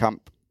på den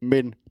kamp.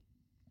 Men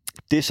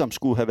det, som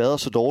skulle have været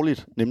så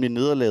dårligt, nemlig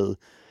nederlaget,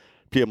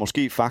 bliver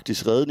måske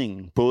faktisk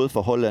redningen, både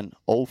for Holland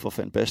og for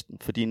Van Basten.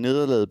 Fordi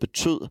nederlaget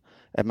betød,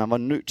 at man var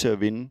nødt til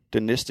at vinde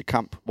den næste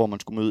kamp, hvor man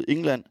skulle møde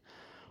England.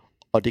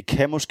 Og det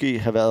kan måske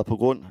have været på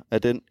grund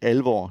af den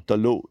alvor, der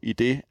lå i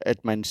det,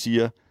 at man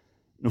siger,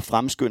 nu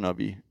fremskynder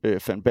vi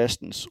Van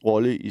Bastens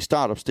rolle i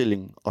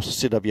startopstillingen, og så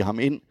sætter vi ham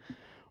ind.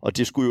 Og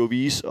det skulle jo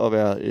vise at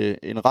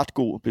være en ret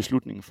god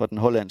beslutning for den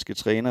hollandske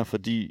træner,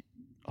 fordi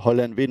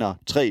Holland vinder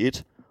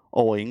 3-1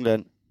 over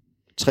England.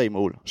 3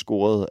 mål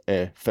scoret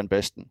af Van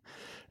Basten.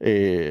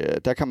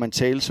 Der kan man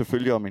tale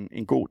selvfølgelig om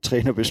en god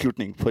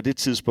trænerbeslutning på det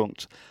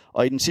tidspunkt.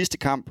 Og i den sidste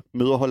kamp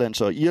møder Holland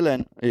så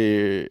Irland,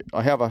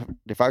 og her var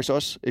det faktisk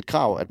også et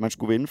krav, at man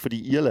skulle vinde,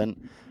 fordi Irland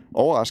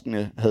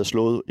overraskende havde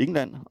slået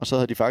England, og så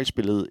havde de faktisk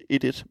spillet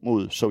 1-1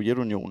 mod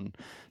Sovjetunionen.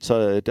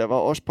 Så der var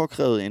også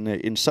påkrævet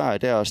en sejr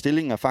der, og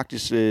stillingen er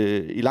faktisk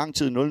i lang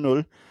tid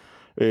 0-0.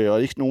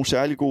 Og ikke nogen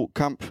særlig god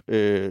kamp.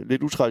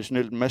 Lidt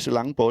utraditionelt, en masse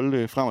lange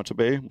bolde frem og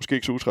tilbage. Måske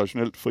ikke så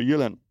utraditionelt for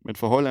Irland, men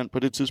for Holland på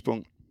det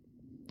tidspunkt.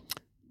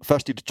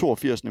 Først i det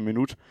 82.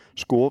 minut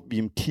scorer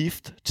Wim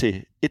Kieft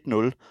til 1-0,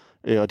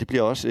 og det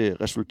bliver også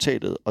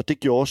resultatet. Og det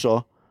gjorde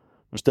så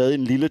stadig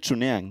en lille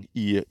turnering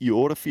i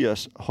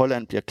 88.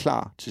 Holland bliver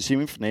klar til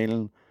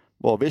semifinalen,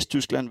 hvor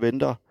Vesttyskland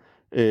venter,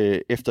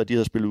 efter de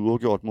havde spillet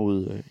uafgjort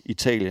mod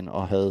Italien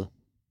og havde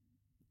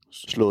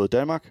slået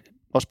Danmark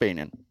og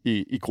Spanien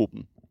i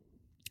gruppen.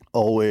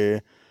 Og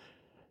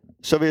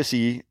så vil jeg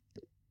sige,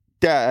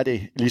 der er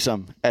det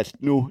ligesom, at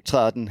nu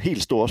træder den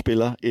helt store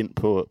spiller ind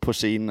på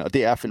scenen, og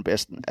det er Finn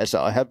Basten. Altså,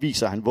 og her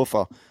viser han,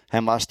 hvorfor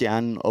han var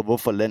stjernen, og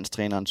hvorfor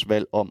landstrænerens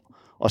valg om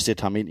at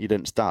sætte ham ind i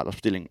den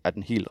startopstilling er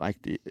den helt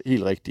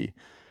rigtige.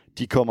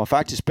 De kommer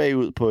faktisk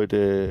bagud på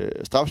et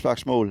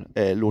straffesparksmål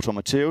af Lothar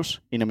Matthäus,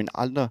 en af mine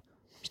andre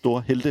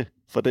store helte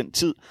fra den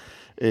tid.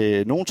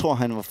 Nogen tror,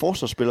 han var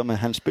forsvarsspiller, men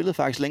han spillede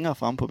faktisk længere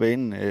frem på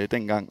banen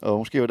dengang, og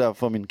måske var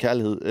derfor min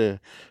kærlighed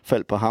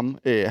faldt på ham.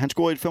 Han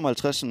scorede i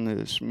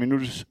 55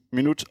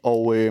 minut,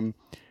 og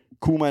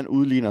Koeman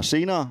udligner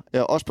senere,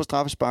 også på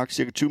straffespark,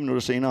 cirka 20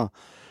 minutter senere.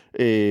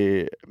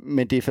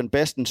 Men det er Van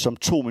Basten, som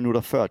 2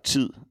 minutter før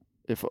tid,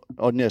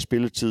 ordinær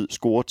spilletid,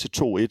 scorer til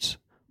 2-1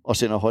 og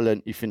sender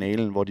Holland i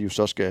finalen, hvor de jo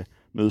så skal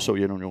møde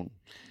Sovjetunionen.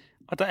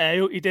 Og der er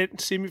jo i den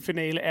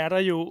semifinale, er der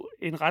jo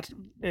en ret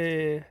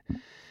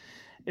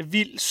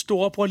vild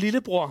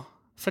storebror-lillebror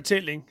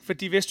fortælling,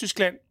 fordi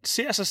Vesttyskland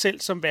ser sig selv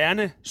som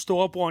værende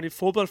storebroren i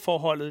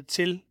fodboldforholdet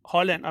til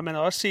Holland, og man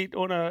har også set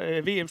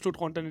under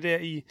VM-slutrunderne der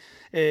i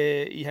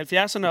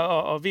 70'erne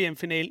og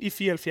VM-finalen i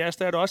 74,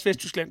 der er det også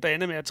Vesttyskland, der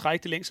ender med at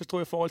trække det længste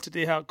strå i forhold til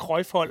det her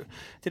Cruyff-hold,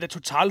 det der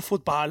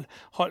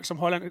totalfodboldhold, som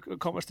Holland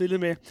kommer stillet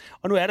med.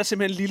 Og nu er der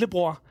simpelthen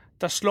lillebror,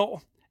 der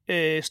slår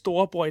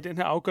storebror i den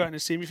her afgørende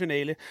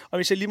semifinale. Og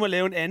hvis jeg lige må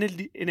lave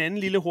en anden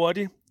lille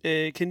hurtig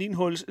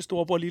kaninhuls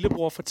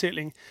storebror-lillebror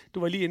fortælling. Du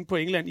var lige inde på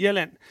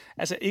England-Irland.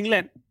 Altså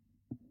England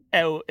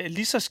er jo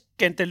lige så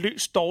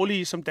skandaløst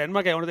dårlige, som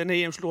Danmark er under den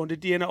her EM-slutrunde.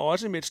 De ender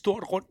også med et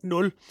stort rundt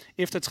 0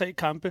 efter 3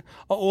 kampe,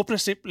 og åbner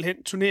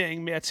simpelthen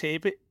turneringen med at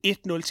tabe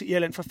 1-0 til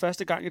Irland for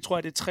første gang. Jeg tror,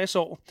 at det er 60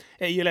 år,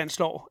 at Irland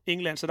slår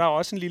England, så der er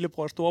også en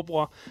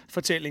lillebror-storebror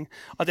fortælling.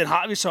 Og den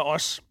har vi så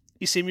også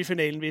i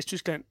semifinalen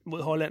Vesttyskland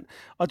mod Holland.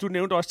 Og du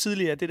nævnte også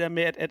tidligere det der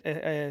med,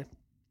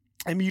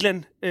 at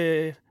Milan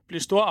blev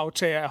stor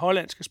aftager af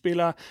hollandske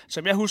spillere.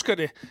 Som jeg husker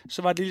det,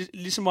 så var det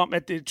ligesom om,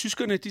 at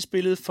tyskerne de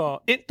spillede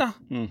for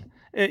Inter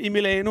i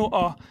Milano,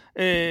 og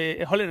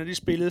hollænderne de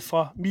spillede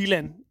for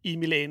Milan i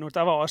Milano.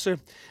 Der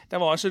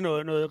var også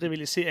noget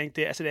rivalisering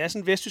der. Altså det er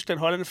sådan,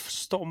 Vesttyskland-Holland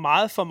står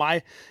meget for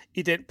mig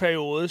i den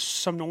periode,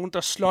 som nogen,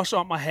 der slås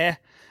om at have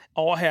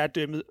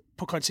overherredømmet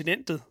på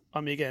kontinentet,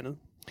 om ikke andet.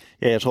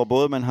 Ja, jeg tror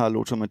både, man har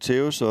Lothar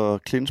Matthäus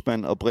og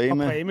Klinsmann og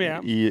Brehme ja.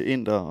 I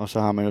Inter, og så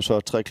har man jo så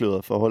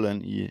trekløder for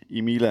Holland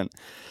i Milan.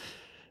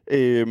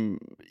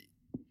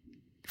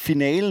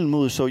 Finalen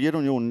mod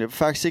Sovjetunionen, jeg vil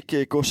faktisk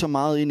ikke gå så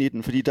meget ind i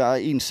den, fordi der er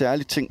en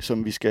særlig ting,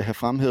 som vi skal have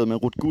fremhævet. Men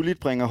Ruud Gullit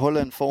bringer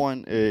Holland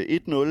foran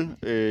 1-0,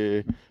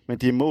 men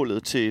det er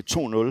målet til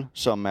 2-0,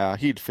 som er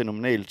helt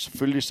fænomenalt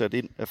selvfølgelig sat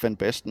ind af Van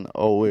Basten.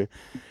 Og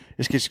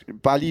jeg skal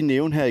bare lige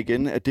nævne her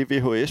igen, at det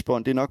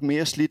VHS-bånd, det er nok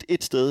mere slidt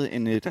et sted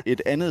end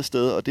et andet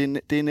sted, og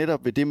det er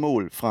netop ved det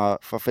mål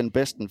fra Van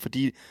Basten,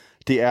 fordi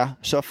det er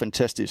så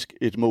fantastisk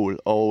et mål.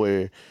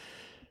 Og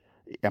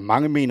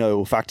mange mener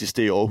jo faktisk,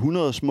 det er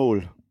århundredes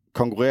mål,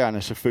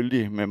 konkurrerende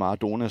selvfølgelig med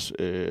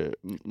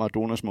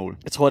Maradonas mål.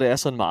 Jeg tror, det er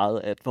sådan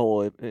meget, at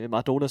hvor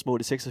Maradonas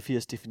mål i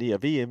 86 definerer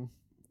VM,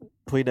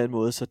 på en eller anden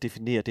måde, så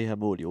definerer det her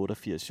mål i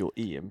 88 jo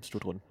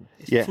EM-slutrunden.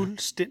 Et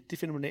fuldstændig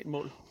fænomenalt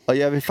mål. Og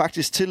jeg vil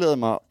faktisk tillade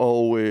mig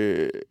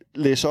at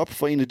læse op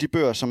for en af de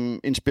bøger, som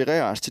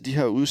inspirerer os til de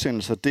her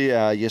udsendelser. Det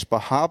er Jesper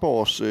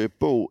Harborgs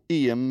bog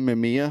EM med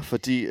mere,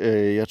 fordi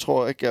jeg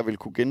tror ikke, jeg vil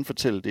kunne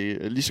genfortælle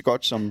det lige så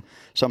godt,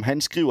 som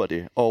han skriver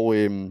det. Og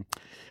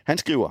han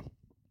skriver: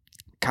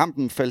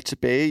 kampen faldt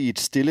tilbage i et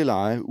stille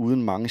leje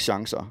uden mange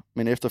chancer,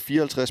 men efter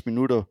 54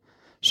 minutter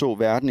så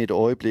verden et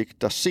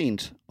øjeblik, der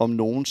sent om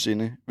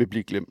nogensinde vil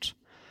blive glemt.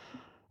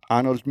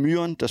 Arnold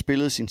Myhren, der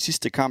spillede sin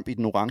sidste kamp i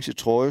den orange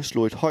trøje,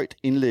 slog et højt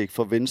indlæg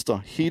fra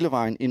venstre hele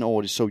vejen ind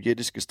over det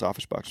sovjetiske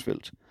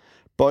straffesparksfelt.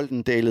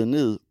 Bolden dalede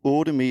ned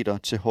 8 meter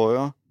til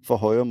højre for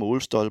højre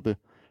målstolpe,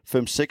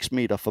 5-6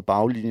 meter fra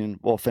baglinjen,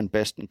 hvor Van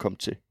Basten kom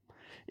til.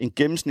 En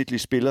gennemsnitlig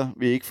spiller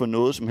vil ikke få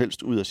noget som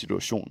helst ud af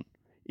situationen.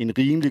 En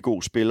rimelig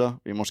god spiller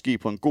vil måske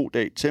på en god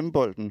dag tæmme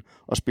bolden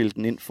og spille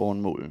den ind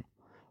foran målen.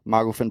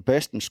 Marco van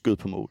Basten skød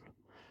på mål.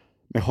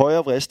 Med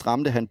højre vrist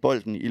ramte han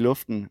bolden i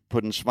luften på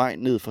dens vej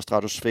ned fra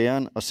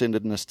stratosfæren og sendte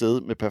den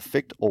afsted med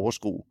perfekt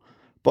overskru.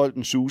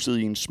 Bolden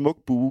susede i en smuk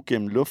bue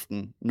gennem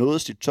luften, nåede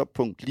sit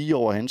toppunkt lige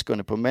over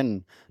handskerne på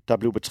manden, der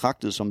blev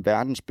betragtet som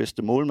verdens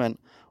bedste målmand,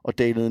 og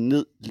dalede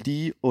ned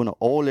lige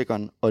under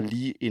overlæggeren og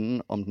lige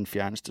inden om den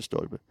fjerneste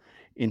stolpe.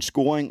 En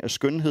scoring af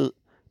skønhed,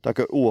 der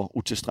gør ord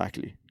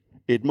utilstrækkelige.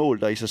 Et mål,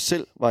 der i sig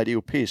selv var et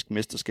europæisk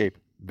mesterskab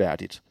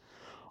værdigt.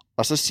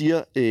 Og så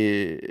siger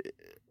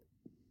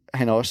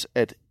han også,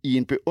 at i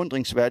en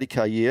beundringsværdig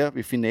karriere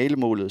vil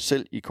finalemålet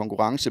selv i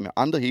konkurrence med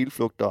andre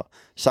helflugter,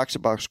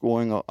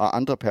 saksebak-scoringer og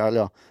andre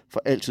perler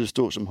for altid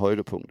stå som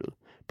højdepunktet.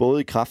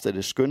 Både i kraft af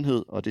dets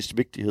skønhed og dets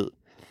vigtighed.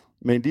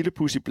 Med en lille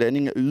pudsig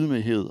blanding af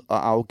ydmyghed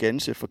og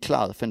arrogance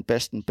forklarede Van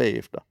Basten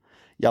bagefter: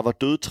 jeg var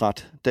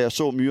dødtræt. Da jeg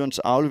så Myhrens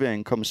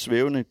aflevering komme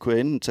svævende, kunne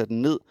jeg enten tage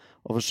den ned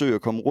og forsøge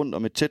at komme rundt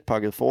om et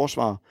tætpakket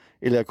forsvar,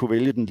 eller at kunne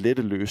vælge den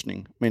lette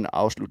løsning med en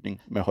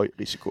afslutning med høj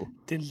risiko.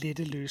 Den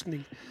lette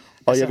løsning.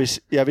 Og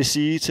jeg vil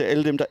sige til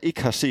alle dem, der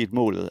ikke har set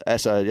målet,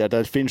 altså ja,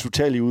 der findes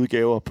utallige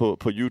udgaver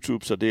på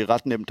YouTube, så det er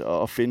ret nemt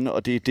at finde,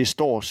 og det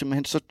står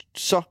simpelthen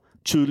så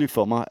tydeligt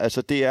for mig.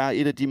 Altså det er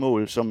et af de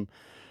mål, som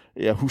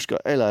jeg husker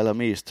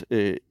allermest.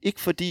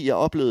 Ikke fordi jeg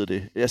oplevede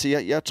det. Altså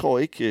jeg tror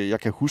ikke, jeg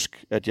kan huske,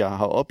 at jeg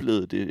har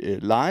oplevet det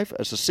live,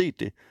 altså set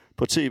det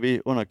på tv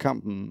under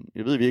kampen.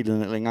 Jeg ved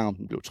virkelig ikke engang, om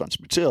den blev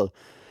transmitteret.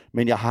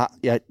 Men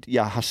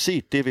jeg har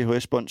set det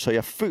VHS-bånd, så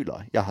jeg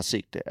føler, jeg har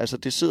set det. Altså,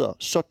 det sidder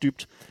så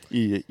dybt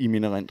i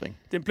min erindring.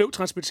 Den blev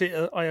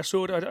transmitteret, og jeg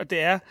så det, og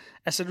det er,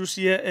 altså du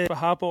siger på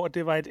Harborg, at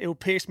det var et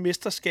europæisk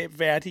mesterskab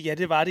værdigt. Ja,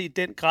 det var det i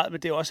den grad,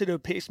 men det er også et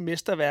europæisk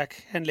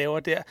mesterværk, han laver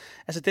der.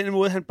 Altså, den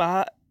måde, han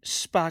bare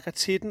sparker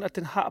til den, og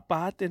den har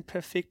bare den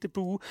perfekte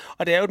bue.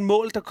 Og det er jo et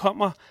mål, der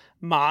kommer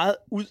meget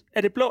ud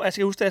af det blå.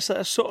 Altså, jeg husker, da jeg sad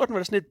og så den, var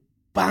der sådan et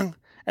bang.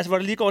 Altså, hvor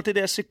der lige går det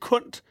der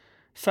sekund,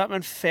 før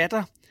man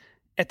fatter,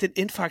 at den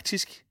endte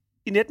faktisk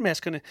i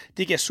netmaskerne.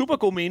 Det giver super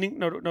god mening,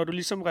 når du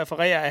ligesom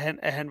refererer,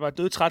 at han var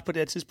dødtræt på det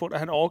her tidspunkt, og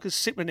han orkede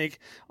simpelthen ikke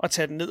at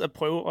tage den ned og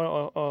prøve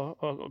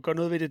at gøre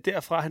noget ved det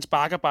derfra. Han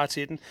sparker bare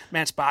til den, men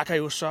han sparker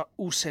jo så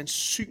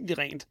usandsynligt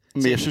rent.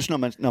 Men jeg synes,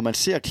 når man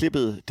ser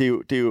klippet,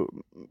 det er jo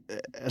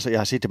altså jeg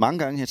har set det mange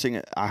gange, jeg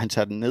tænker, han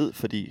tager den ned,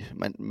 fordi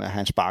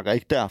han sparker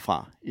ikke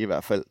derfra i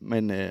hvert fald.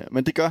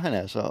 Men det gør han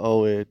altså,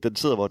 og den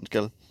sidder, hvor den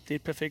skal. Det er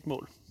et perfekt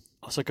mål.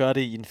 Og så gør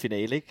det i en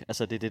finale, ikke?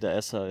 Altså det er det, der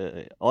er så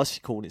også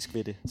ikonisk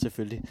ved det,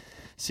 selvfølgelig.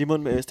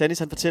 Simon Stanis,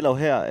 han fortæller jo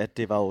her, at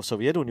det var jo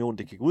Sovjetunionen,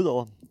 det gik ud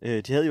over.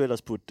 De havde jo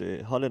ellers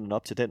budt hollænderne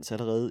op til dans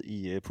allerede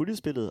i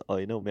puljespillet,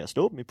 og endnu med at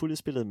slå dem i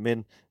puljespillet,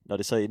 men når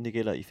det så endelig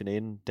gælder i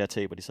finalen, der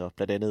taber de så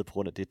blandt andet på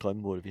grund af det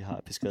drømmemål, vi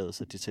har beskrevet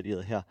så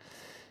detaljeret her.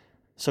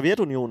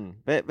 Sovjetunionen,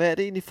 hvad er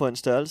det egentlig for en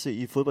størrelse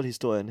i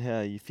fodboldhistorien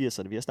her i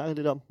 80'erne? Vi har snakket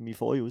lidt om dem i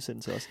forrige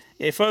udsendelse også.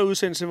 Ja, i forrige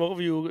udsendelse, hvor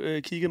vi jo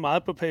kiggede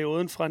meget på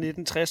perioden fra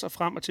 1960 og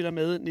frem og til og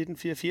med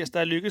 1984,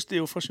 der lykkedes det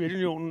jo for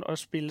Sovjetunionen at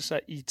spille sig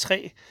i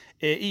 3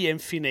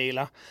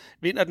 EM-finaler.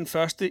 Vinder den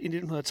første i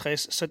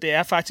 1960, så det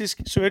er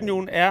faktisk,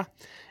 Sovjetunionen er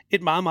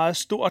et meget, meget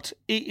stort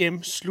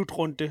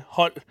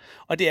EM-slutrundehold.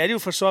 Og det er det jo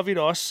for så vidt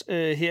også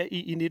her i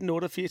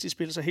 1988, de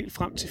spiller sig helt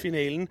frem til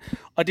finalen.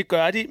 Og det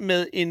gør de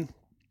med en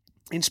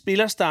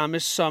spillerstamme,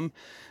 som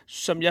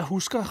jeg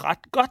husker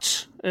ret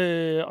godt,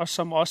 og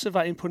som også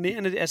var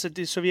imponerende. Altså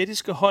det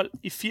sovjetiske hold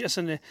i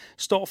 80'erne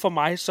står for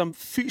mig som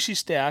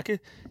fysisk stærke,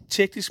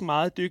 teknisk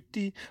meget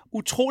dygtige,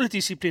 utroligt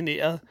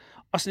disciplineret,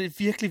 og sådan et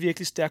virkelig,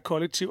 virkelig stærkt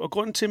kollektiv. Og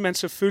grunden til, at man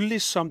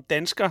selvfølgelig som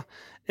dansker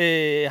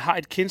har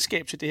et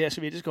kendskab til det her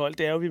sovjetiske hold,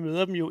 det er jo, at vi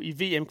møder dem jo i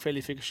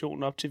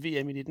VM-kvalifikationen op til VM i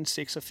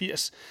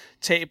 1986.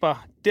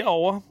 Taber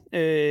derovre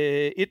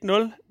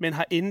 1-0, men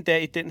har inden da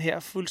i den her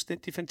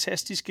fuldstændig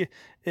fantastiske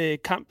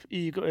kamp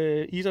i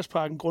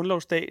Idrætsparken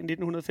Grundlovsdag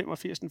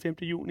 1985, den 5.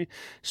 juni,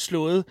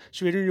 slået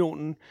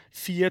Sovjetunionen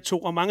 4-2.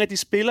 Og mange af de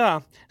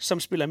spillere, som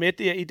spiller med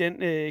der i den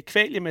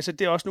kvalje, altså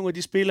det er også nogle af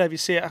de spillere, vi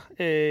ser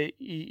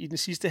i den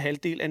sidste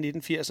halvdel af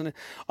 1980'erne.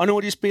 Og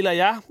nogle af de spillere,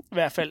 jeg i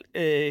hvert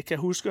fald kan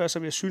huske, og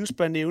som jeg synes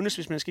bør nævnes,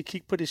 hvis man skal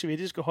kigge på det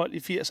sovjetiske hold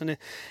i 80'erne,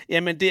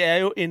 jamen det er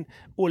jo en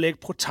Oleg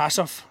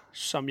Protasov,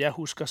 som jeg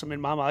husker som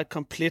en meget, meget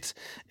komplet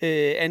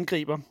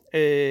angriber.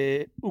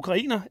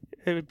 Ukrainer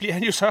bliver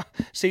han jo så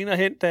senere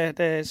hen,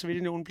 da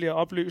Sovjetunionen bliver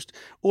opløst.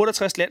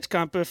 68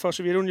 landskampe for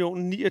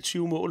Sovjetunionen,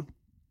 29 mål.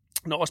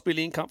 Når at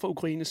spille en kamp for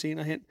Ukraine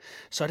senere hen,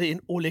 så er det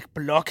en Oleg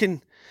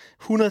Blokhin.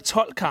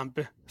 112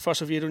 kampe for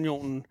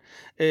Sovjetunionen,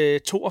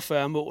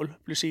 42 mål,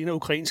 blev senere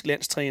ukrainsk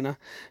landstræner.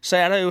 Så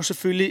er der jo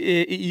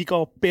selvfølgelig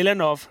Igor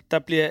Belanov, der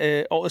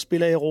bliver årets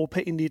spiller i Europa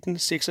i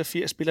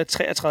 1986, spiller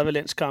 33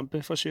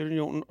 landskampe for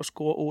Sovjetunionen og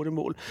scorer 8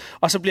 mål.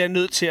 Og så bliver jeg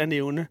nødt til at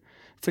nævne,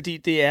 fordi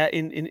det er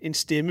en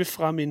stemme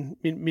fra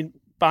min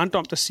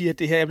barndom, der siger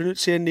det her. Jeg bliver nødt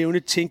til at nævne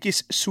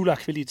Tengiz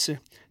Sulakvelidze,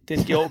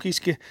 den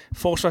georgiske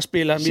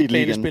forsvarsspiller,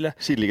 midtbanespiller,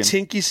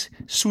 Tengiz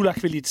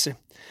Sulakvelidze.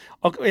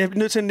 Og jeg bliver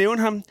nødt til at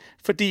nævne ham,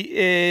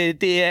 fordi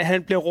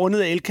han blev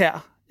rundet af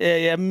Elkær.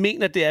 Jeg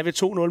mener, det er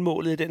ved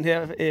 2-0-målet i den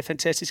her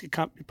fantastiske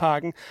kamp i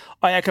Parken.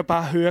 Og jeg kan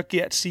bare høre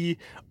Gert sige,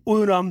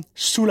 udenom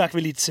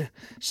Sulakvelidze.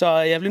 Så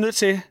jeg bliver nødt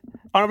til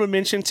honorable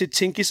mention til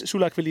Tengiz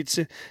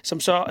Sulakvelidze, som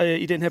så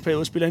i den her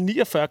periode spiller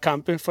 49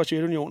 kampe for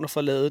Sovjetunionen og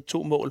får lavet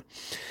 2 mål.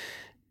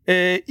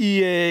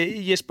 I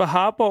Jesper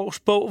Harborgs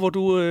bog, hvor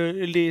du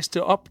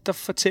læste op, der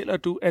fortæller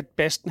du, at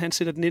Basten han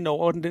sætter den ind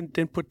over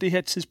den på det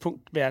her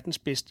tidspunkt verdens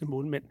bedste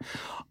målmand.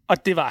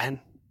 Og det var han.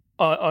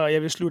 Og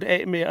jeg vil slutte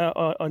af med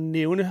at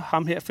nævne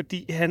ham her,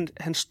 fordi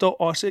han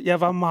står også.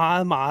 Jeg var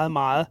meget, meget,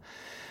 meget.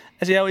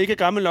 Altså jeg er jo ikke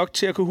gammel nok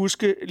til at kunne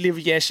huske Lev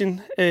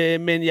Yashin,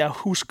 men jeg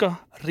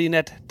husker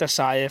Rinat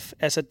Dasayev,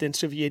 altså den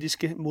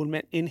sovjetiske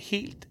målmand. En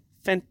helt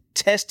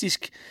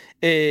fantastisk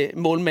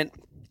målmand.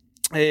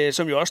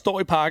 Som jo også står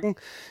i Parken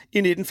i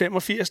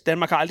 1985.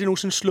 Danmark har aldrig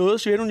nogensinde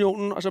slået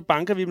Sovjetunionen, og så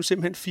banker vi dem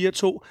simpelthen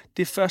 4-2.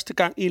 Det er første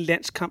gang i en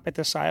landskamp, at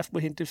Dasayev må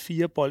hente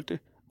 4 bolde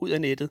ud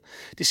af nettet.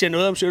 Det siger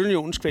noget om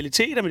Sovjetunionens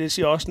kvaliteter, men det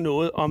siger også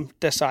noget om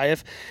Dasajev.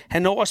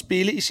 Han når at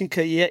spille i sin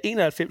karriere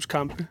 91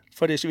 kampe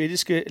for det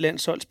sovjetiske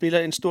landshold, spiller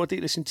en stor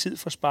del af sin tid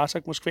for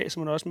Spartak Moskva,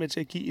 som han også med til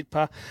at give et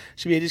par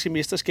sovjetiske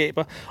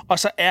mesterskaber. Og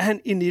så er han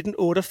i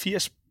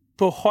 1988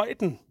 på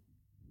højden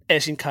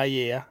af sin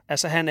karriere.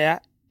 Altså han er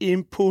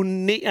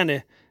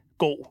imponerende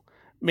god,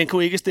 men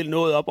kunne ikke stille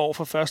noget op over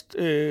for først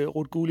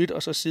Ruud Gullit,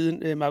 og så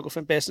siden Marco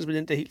van Basten med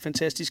den der helt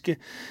fantastiske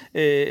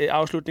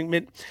afslutning.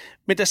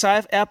 Men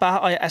Dasajev er bare,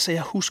 og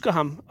jeg husker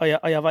ham,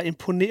 og jeg var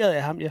imponeret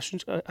af ham. Jeg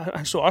synes,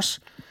 han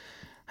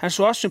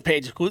så også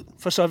sympatisk ud,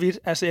 for så vidt.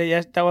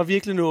 Altså, der var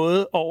virkelig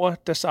noget over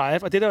Dasajev,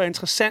 og det, der var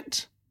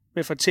interessant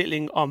med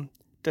fortællingen om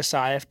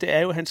Dasajev, det er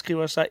jo, at han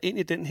skriver sig ind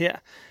i den her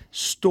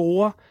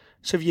store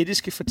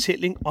sovjetiske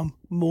fortælling om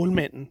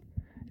målmanden.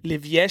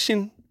 Lev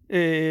Yashin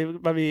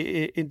var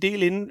vi en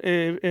del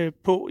inde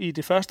på i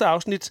det første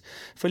afsnit.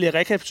 For lige at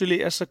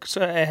rekapitulere, så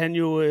er han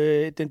jo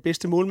den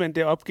bedste målmand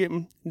deroppe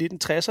gennem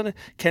 1960'erne.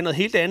 Kan noget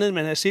helt andet, end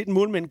man har set en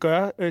målmand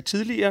gøre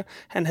tidligere.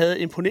 Han havde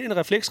imponerende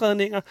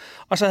refleksredninger,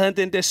 og så havde han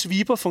den der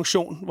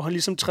sweeper-funktion, hvor han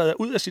ligesom træder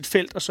ud af sit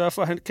felt og sørger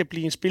for, at han kan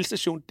blive en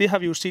spilstation. Det har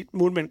vi jo set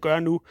målmænd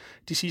gøre nu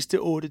de sidste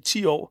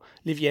 8-10 år.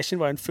 Lev Yashin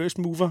var en first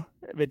mover,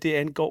 hvad det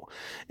angår.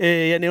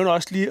 Jeg nævner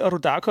også lige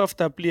Rudakov,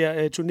 der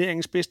bliver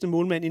turneringens bedste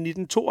målmand i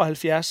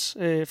 1972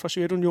 for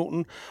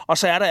Sovjetunionen. Og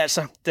så er der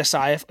altså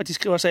Dasajev, og de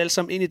skriver sig alle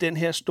sammen ind i den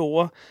her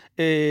store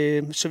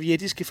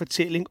sovjetiske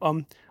fortælling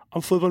om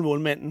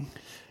fodboldmålmanden.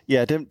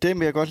 Ja, det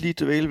vil jeg godt lige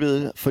dvæle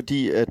ved,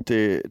 fordi at,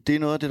 det er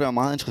noget af det, der er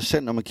meget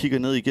interessant, når man kigger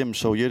ned igennem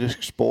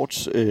sovjetisk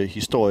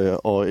sportshistorie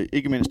og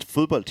ikke mindst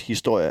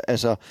fodboldhistorie.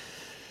 Altså,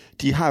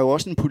 de har jo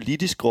også en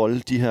politisk rolle,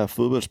 de her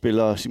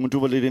fodboldspillere. Simon, du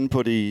var lidt inde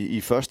på det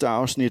i første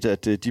afsnit,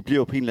 at de bliver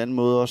jo på en eller anden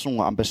måde også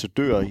nogle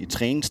ambassadører i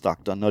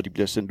træningsdragter, når de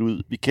bliver sendt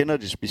ud. Vi kender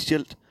det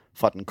specielt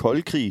fra den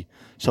kolde krig,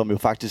 som jo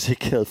faktisk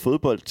ikke havde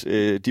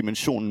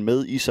fodbolddimensionen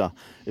med i sig.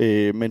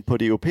 Men på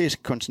det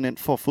europæiske kontinent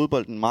får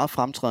fodbolden meget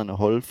fremtrædende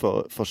rolle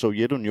for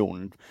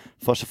Sovjetunionen,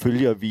 for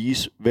selvfølgelig at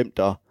vise, hvem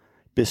der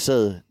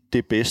besad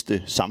det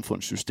bedste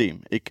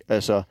samfundssystem. Ikke?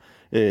 Altså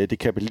det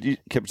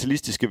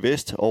kapitalistiske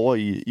vest over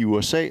i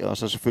USA, og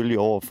så selvfølgelig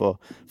over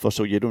for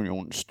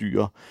Sovjetunionens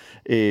styre.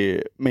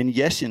 Men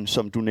Yashin,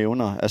 som du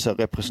nævner, altså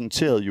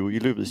repræsenterede jo i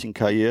løbet af sin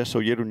karriere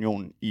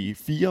Sovjetunionen i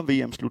 4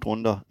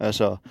 VM-slutrunder,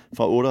 altså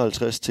fra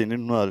 58 til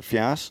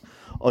 1970,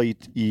 og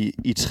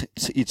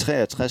i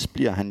 63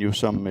 bliver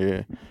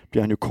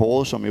han jo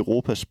kåret som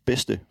Europas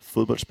bedste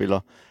fodboldspiller.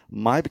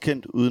 Meget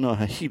bekendt, uden at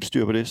have helt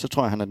styr på det, så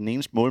tror jeg, han er den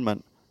eneste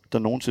målmand, der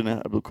nogensinde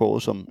er blevet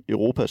kåret som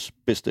Europas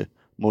bedste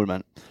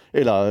målmand,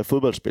 eller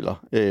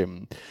fodboldspiller.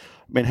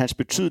 Men hans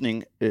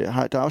betydning,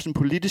 der er også en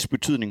politisk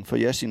betydning for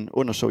Yashin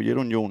under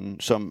Sovjetunionen,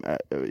 som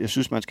jeg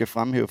synes, man skal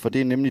fremhæve, for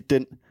det er nemlig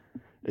den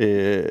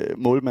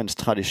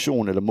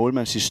målmandstradition, eller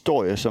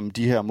målmandshistorie, som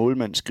de her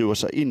målmænd skriver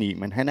sig ind i,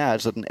 men han er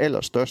altså den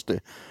allerstørste,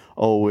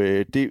 og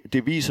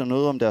det viser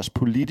noget om deres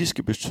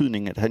politiske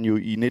betydning, at han jo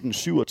i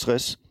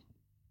 1967,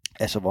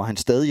 altså hvor han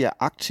stadig er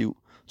aktiv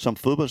som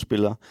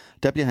fodboldspiller,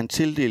 der bliver han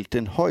tildelt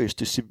den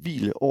højeste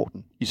civile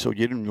orden i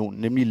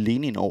Sovjetunionen, nemlig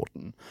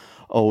Lenin-ordenen.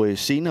 Og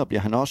senere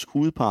bliver han også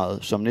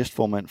udpeget som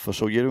næstformand for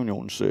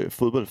Sovjetunionens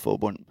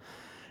fodboldforbund.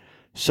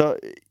 Så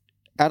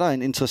er der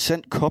en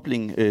interessant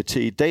kobling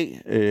til i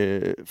dag,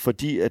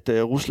 fordi at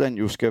Rusland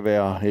jo skal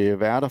være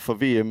værter for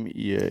VM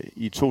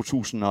i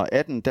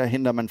 2018, der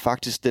henter man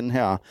faktisk den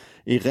her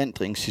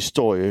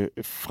erindringshistorie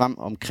frem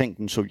omkring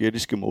den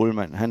sovjetiske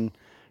målmand. Han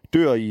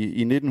dør i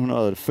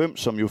 1905,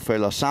 som jo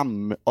falder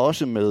sammen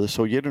også med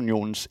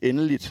Sovjetunionens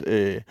endeligt,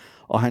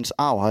 og hans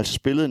arv har altså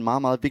spillet en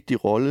meget, meget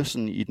vigtig rolle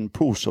sådan i den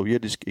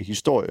post-sovjetiske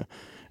historie,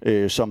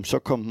 som så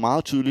kom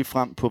meget tydeligt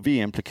frem på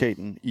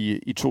VM-plakaten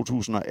i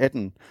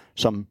 2018,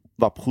 som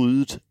var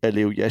prydet af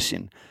Lev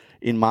Yashin.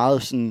 En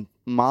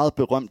meget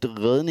berømt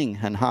redning,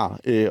 han har,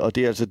 og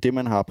det er altså det,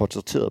 man har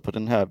portrætteret på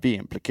den her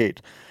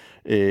VM-plakat.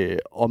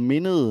 Og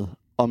mindet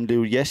om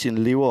Lev Yashin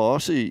lever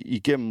også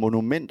igennem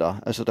monumenter.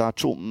 Altså, der er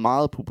 2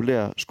 meget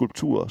populære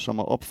skulpturer, som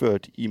er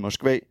opført i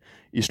Moskva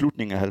i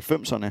slutningen af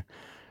 90'erne.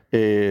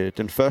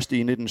 Den første i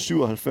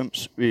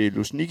 1997 ved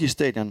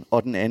Luzhniki-stadion,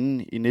 og den anden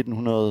i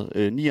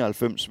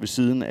 1999 ved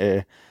siden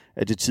af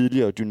det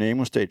tidligere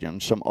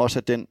Dynamo-stadion, som også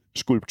er den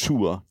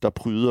skulptur, der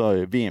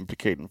pryder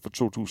VM-plakaten for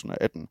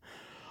 2018.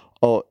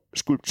 Og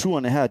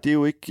skulpturerne her, det er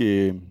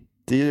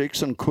jo ikke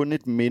sådan kun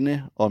et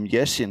minde om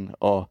Yashin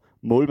og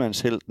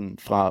målmandshelten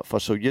fra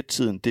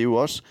sovjettiden. Det er jo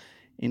også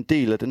en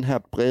del af den her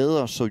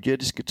bredere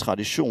sovjetiske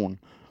tradition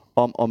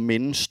om at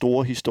minde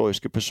store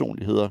historiske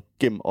personligheder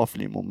gennem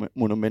offentlige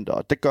monumenter.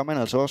 Og det gør man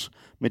altså også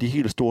med de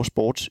helt store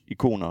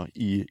sportsikoner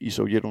i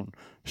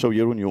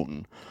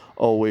Sovjetunionen.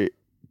 Og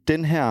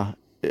den her,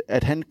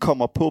 at han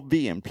kommer på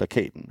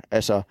VM-plakaten,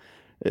 altså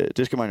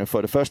det skal man jo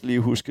for det første lige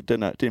huske,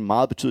 det er en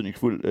meget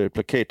betydningsfuld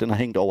plakat. Den har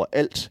hængt over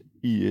alt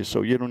i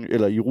Sovjetunionen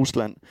eller i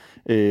Rusland,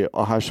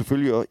 og har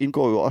selvfølgelig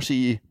indgår jo også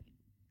i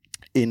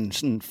en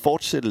sådan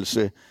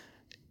fortsættelse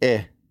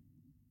af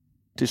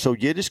det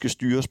sovjetiske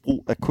styres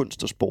brug af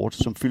kunst og sport,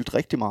 som fyldte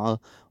rigtig meget.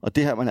 Og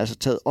det har man altså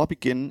taget op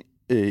igen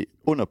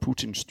under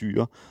Putins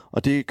styre.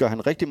 Og det gør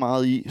han rigtig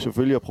meget i,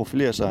 selvfølgelig at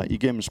profilere sig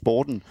igennem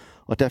sporten.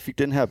 Og der fik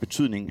den her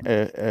betydning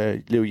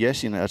af Leo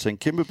Yashin, altså en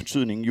kæmpe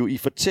betydning jo i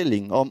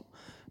fortællingen om,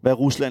 hvad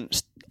Rusland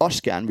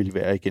også gerne ville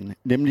være igen,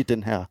 nemlig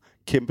den her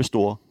kæmpe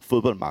store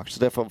fodboldmagt. Så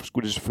derfor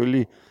skulle det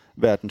selvfølgelig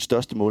være den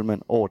største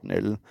målmand over den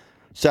alle.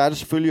 Så er det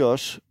selvfølgelig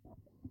også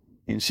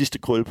en sidste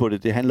krølle på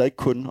det. Det handler ikke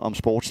kun om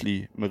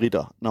sportslige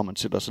meritter, når man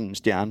sætter sådan en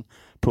stjerne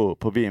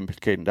på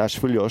VM-plakaten. Der er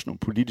selvfølgelig også nogle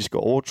politiske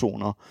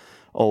overtoner,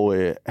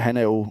 og han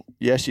er jo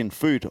Yashin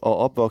født og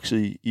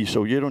opvokset i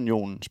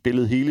Sovjetunionen,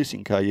 spillede hele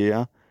sin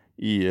karriere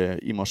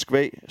i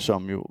Moskva,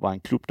 som jo var en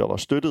klub, der var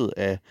støttet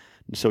af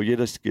den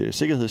sovjetiske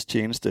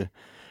sikkerhedstjeneste,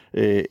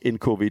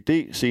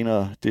 NKVD,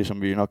 senere det,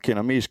 som vi nok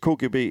kender mest,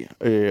 KGB,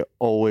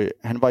 og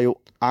han var jo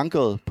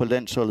ankeret på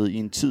landsholdet i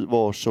en tid,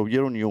 hvor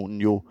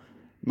Sovjetunionen jo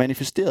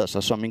manifesterede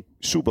sig som en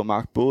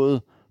supermagt,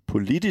 både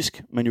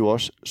politisk, men jo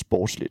også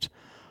sportsligt.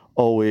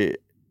 Og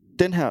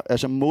den her,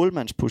 altså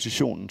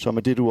målmandspositionen, som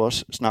er det, du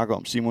også snakker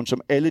om, Simon,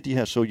 som alle de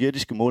her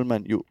sovjetiske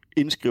målmænd jo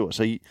indskriver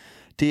sig i,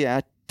 det er,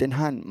 at den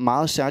har en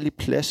meget særlig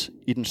plads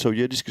i den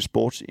sovjetiske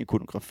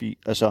sportsikonografi.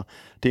 Altså,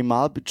 det er en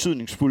meget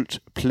betydningsfuldt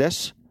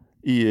plads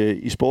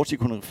i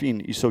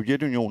sportsikonografien i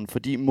Sovjetunionen,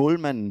 fordi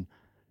målmanden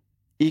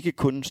ikke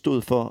kun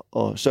stod for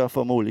at sørge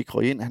for, at mål ikke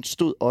røg ind, han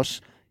stod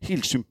også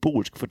helt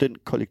symbolsk for den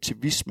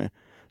kollektivisme,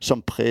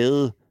 som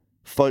prægede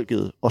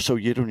folket og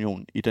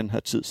Sovjetunionen i den her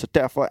tid. Så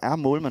derfor er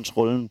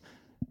målmandsrollen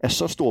af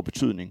så stor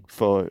betydning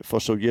for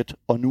Sovjet,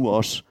 og nu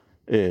også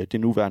det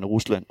nuværende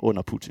Rusland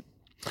under Putin.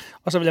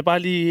 Og så vil jeg bare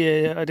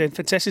lige, og det er en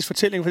fantastisk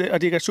fortælling,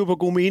 og det giver super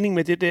god mening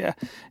med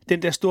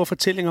den der store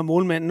fortælling om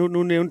målmanden.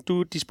 Nu nævnte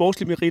du de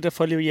sportslige meritter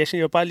for Leo Yashin.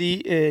 Jeg vil bare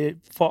lige,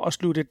 for at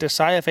slutte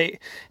Dazayev af,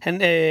 han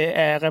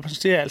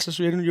repræsenterer altså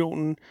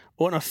Sovjetunionen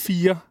under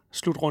 4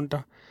 slutrunder.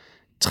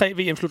 3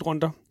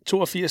 VM-slutrunder,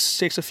 82,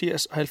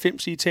 86 og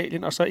 90 i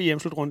Italien, og så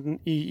EM-slutrunden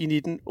i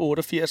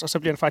 1988, og så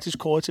bliver han faktisk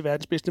kåret til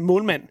verdens bedste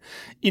målmand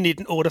i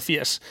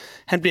 1988.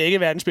 Han bliver ikke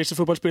verdens bedste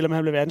fodboldspiller, men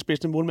han blev verdens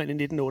bedste målmand i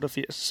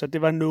 1988. Så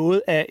det var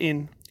noget af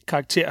en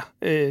karakter,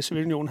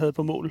 Sovjetunionen havde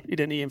på mål i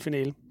den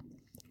EM-finale.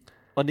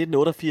 Og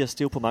 1988,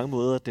 det er jo på mange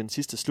måder den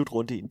sidste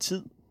slutrunde i en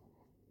tid,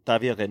 der er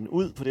ved at rende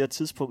ud på det her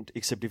tidspunkt,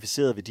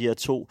 eksemplificeret ved de her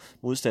 2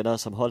 modstandere,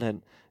 som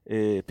Holland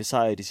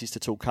besejrer i de sidste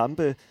 2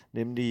 kampe,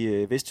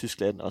 nemlig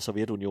Vesttyskland og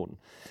Sovjetunionen.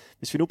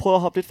 Hvis vi nu prøver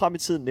at hoppe lidt frem i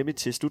tiden, nemlig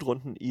til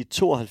slutrunden i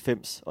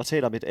 92, og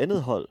taler om et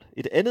andet hold,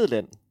 et andet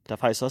land, der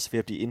faktisk også er ved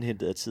at blive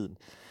indhentet af tiden.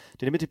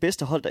 Det er nemlig det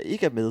bedste hold, der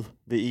ikke er med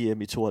ved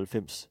EM i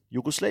 92,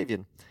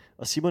 Jugoslavien.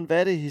 Og Simon, hvad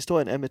er det,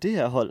 historien er med det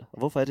her hold, og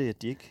hvorfor er det,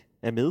 at de ikke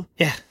er med?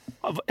 Ja,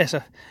 altså,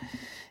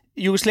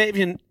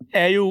 Jugoslavien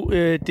er jo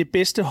det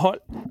bedste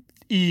hold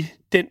i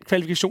den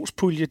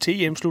kvalifikationspulje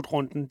til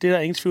EM-slutrunden. Det er der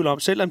ingen tvivl om.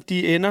 Selvom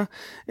de ender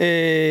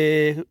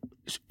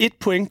 1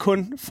 point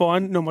kun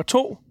foran nummer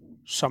 2,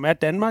 som er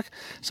Danmark,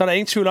 så er der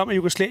ingen tvivl om, at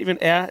Jugoslavien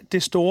er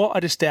det store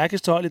og det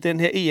stærkeste hold i den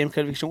her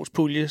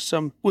EM-kvalifikationspulje,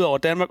 som udover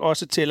Danmark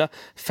også tæller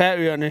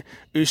Færøerne,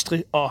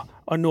 Østrig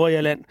og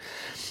Nordirland.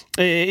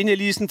 Inden jeg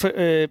lige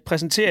sådan,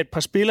 præsenterer et par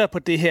spillere på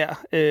det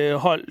her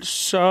hold,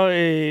 så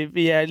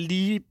vil jeg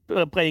lige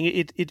bringe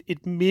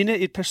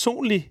et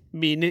personligt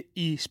minde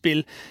i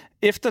spil.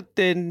 Efter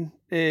den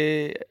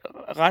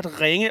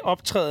ret ringe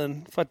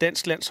optræden fra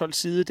dansk landsholds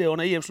side der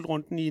under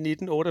EM-slutrunden i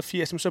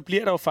 1988, så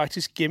bliver der jo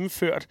faktisk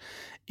gennemført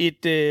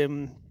et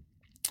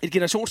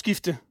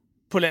generationsskifte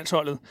på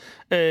landsholdet.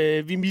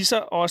 Vi misser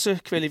også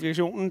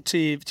kvalifikationen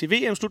til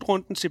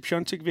VM-slutrunden. Sepp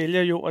Piontek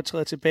vælger jo at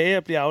træde tilbage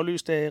og bliver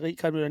afløst af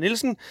Rikard Møller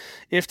Nielsen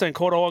efter en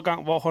kort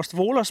overgang, hvor Horst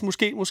Wohlers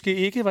måske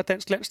ikke var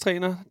dansk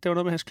landstræner. Det var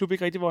noget med, hans klub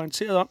ikke rigtig var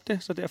orienteret om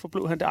det, så derfor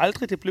blev han det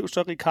aldrig. Det blev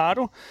så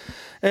Ricardo.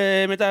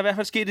 Men der er i hvert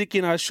fald sket et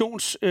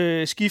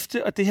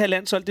generationsskifte, og det her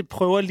landshold, det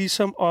prøver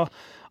ligesom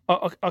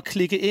at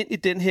klikke ind i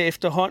den her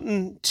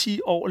efterhånden 10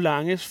 år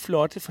lange,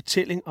 flotte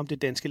fortælling om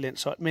det danske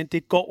landshold. Men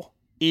det går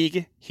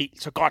ikke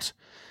helt så godt.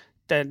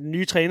 Den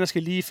nye træner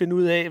skal lige finde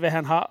ud af, hvad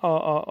han har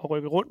at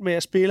rykke rundt med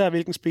at spille, og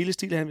hvilken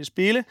spillestil han vil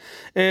spille.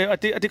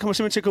 Og det kommer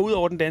simpelthen til at gå ud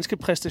over den danske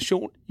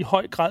præstation i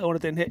høj grad under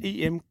den her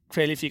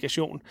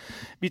EM-kvalifikation.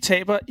 Vi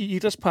taber i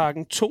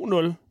Idrætsparken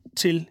 2-0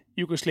 til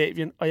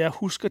Jugoslavien, og jeg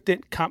husker den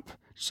kamp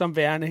som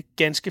værende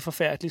ganske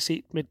forfærdeligt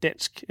set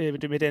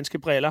med danske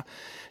briller.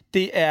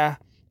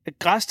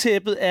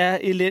 Græstæppet er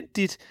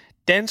elendigt.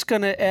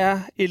 Danskerne er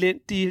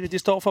elendige. Det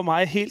står for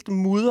mig helt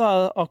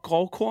mudret og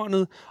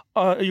grovkornet,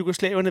 og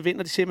jugoslaverne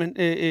vinder de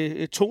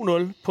simpelthen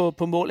 2-0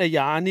 på mål af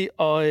Jarni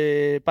og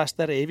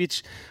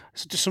Bastarevic,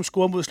 som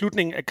scorer mod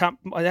slutningen af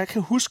kampen. Og jeg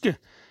kan huske,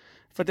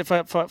 for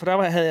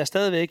der havde jeg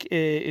stadigvæk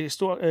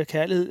stor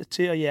kærlighed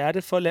til at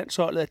hjerte for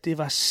landsholdet, at det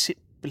var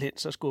simpelthen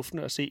så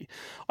skuffende at se.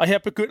 Og her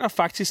begynder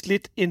faktisk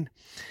lidt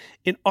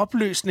en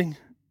opløsning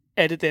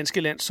af det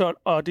danske landshold,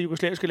 og det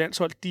jugoslaviske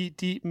landshold,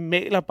 de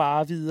maler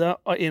bare videre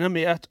og ender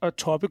med at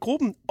toppe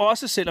gruppen.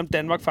 Også selvom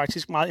Danmark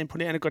faktisk meget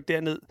imponerende går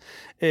derned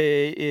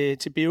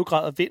til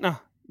Beograd og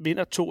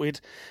vinder 2-1.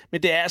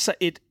 Men det er altså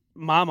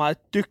meget,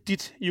 meget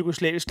dygtigt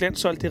jugoslavisk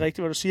landshold. Det er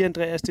rigtigt, hvad du siger,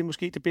 Andreas. Det er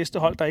måske det bedste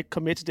hold, der ikke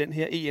kom med til den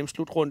her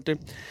EM-slutrunde.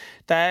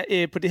 Der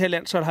er, på det her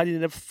landshold har de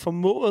netop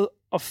formået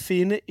at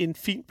finde en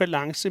fin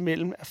balance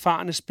mellem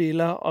erfarne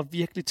spillere og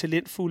virkelig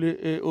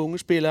talentfulde unge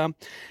spillere.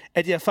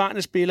 Af de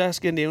erfarne spillere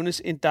skal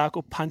nævnes en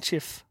Darko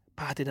Panchev.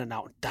 Bare det der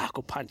navn,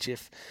 Darko Panchev.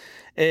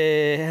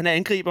 Han er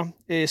angriber,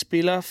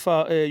 spiller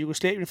for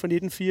Jugoslavien fra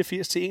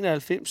 1984 til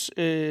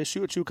 91,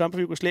 27 kampe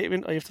for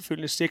Jugoslavien og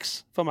efterfølgende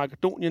 6 for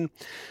Makedonien.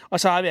 Og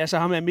så har vi altså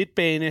ham af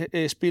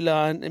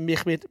midtbanespilleren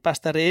Mehmet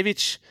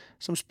Bastarevic,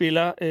 som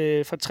spiller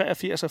fra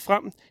 83 og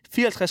frem.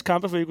 54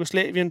 kampe for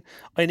Jugoslavien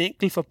og en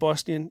enkelt for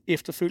Bosnien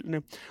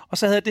efterfølgende. Og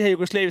så havde det her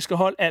jugoslaviske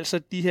hold altså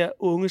de her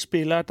unge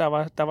spillere,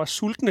 der var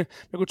sultne.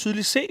 Man kunne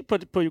tydeligt se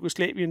på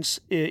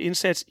Jugoslaviens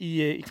indsats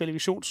i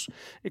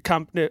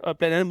kvalifikationskampene, og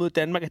blandt andet mod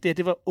Danmark, at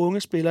det var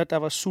unge spillere, der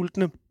var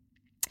sultne.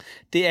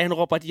 Det er en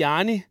Robert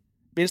Jani,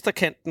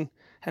 venstrekanten.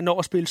 Han når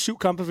at spille 7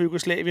 kampe for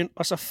Jugoslavien,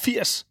 og så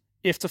 80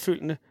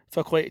 efterfølgende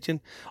for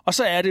Kroatien. Og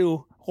så er det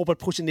jo Robert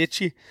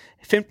Prosineci,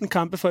 15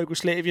 kampe for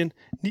Jugoslavien,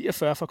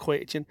 49 for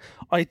Kroatien.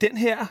 Og i den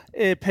her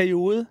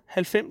periode, 90-91,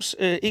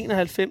 der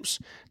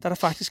er der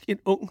faktisk en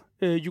ung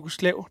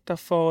jugoslav, der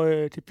får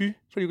debut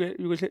for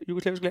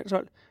jugoslavisk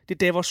landshold. Det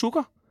er Davor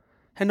Suker.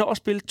 Han når at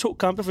spille 2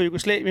 kampe for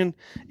Jugoslavien,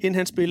 inden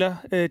han spiller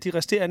de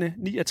resterende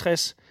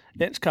 69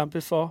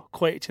 landskampe for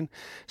Kroatien.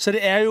 Så det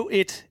er jo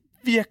et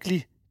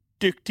virkelig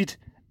dygtigt,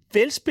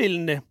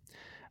 velspillende,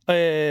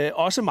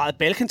 også meget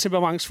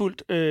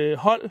balkantemperamentsfuldt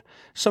hold,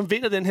 som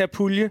vinder den her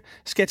pulje,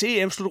 skal til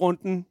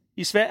EM-slutrunden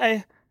i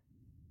Sverige.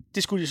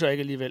 Det skulle de så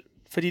ikke alligevel.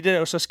 Fordi det, der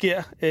jo så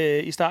sker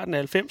i starten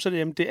af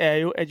 90'erne, det er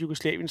jo, at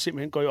Jugoslavien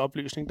simpelthen går i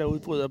opløsning. Der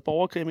udbryder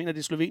borgerkrig. Jeg mener, det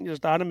er Slovenien, der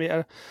starter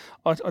med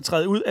at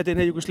træde ud af den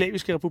her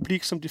jugoslaviske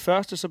republik som de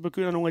første. Så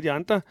begynder nogle af de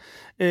andre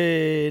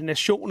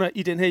nationer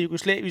i den her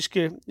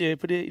jugoslaviske,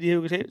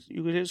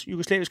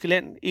 jugoslaviske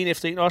land, en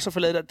efter en, også at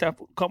forlade, der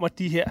kommer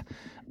de her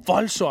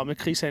voldsomme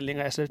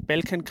krigshandlinger. Altså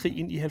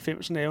Balkankrigen i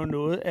 90'erne er jo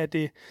noget af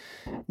det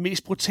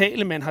mest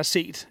brutale, man har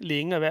set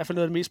længe, og i hvert fald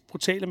noget af det mest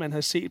brutale, man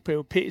har set på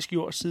europæisk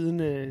jord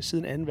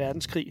siden 2.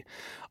 verdenskrig.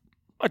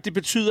 Og det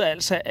betyder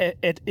altså,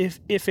 at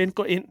FN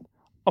går ind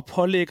og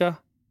pålægger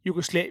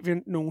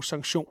Jugoslavien nogle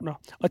sanktioner.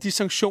 Og de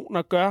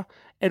sanktioner gør,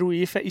 at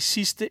UEFA i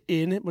sidste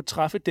ende må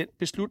træffe den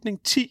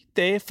beslutning. 10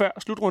 dage før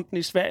slutrunden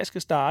i Sverige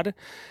skal starte,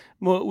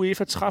 må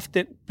UEFA træffe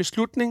den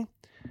beslutning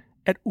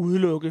at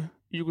udelukke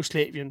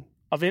Jugoslavien.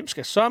 Og hvem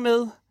skal så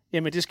med?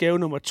 Jamen, det skal jo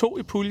nummer 2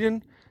 i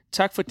puljen.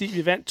 Tak fordi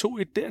vi vandt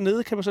 2-1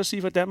 dernede, kan man så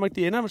sige for Danmark.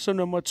 De ender så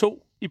nummer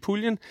 2 i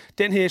puljen.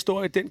 Den her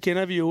historie, den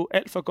kender vi jo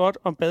alt for godt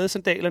om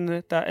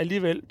badesandalerne, der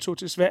alligevel tog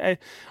til Sverige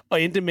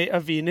og endte med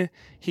at vinde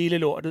hele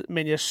lortet.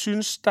 Men jeg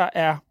synes, der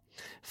er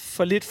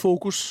for lidt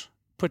fokus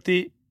på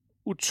det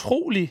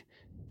utrolig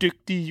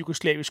dygtige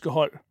jugoslaviske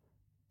hold,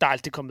 der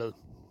aldrig kom med.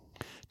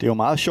 Det er jo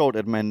meget sjovt,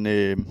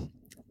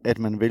 at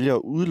man vælger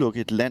at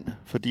udelukke et land,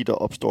 fordi der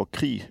opstår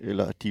krig,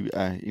 eller at de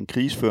er en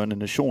krigsførende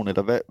nation,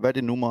 eller hvad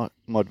det nu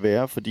måtte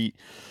være, fordi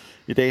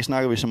i dag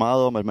snakker vi så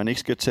meget om, at man ikke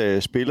skal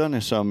tage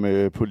spillerne som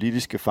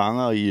politiske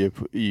fanger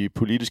i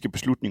politiske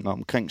beslutninger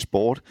omkring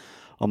sport.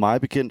 Og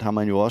meget bekendt har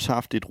man jo også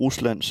haft et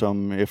Rusland,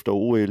 som efter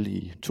OL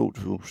i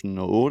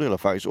 2008, eller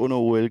faktisk under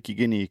OL, gik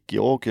ind i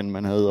Georgien.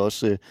 Man havde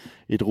også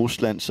et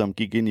Rusland, som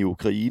gik ind i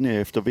Ukraine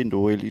efter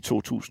vinter-OL i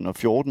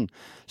 2014.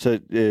 Så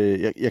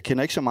jeg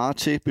kender ikke så meget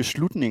til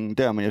beslutningen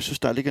der, men jeg synes,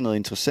 der ligger noget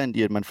interessant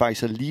i, at man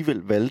faktisk alligevel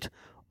valgte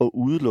at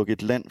udelukke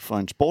et land fra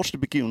en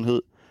sportslig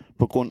begivenhed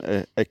på grund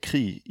af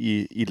krig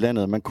i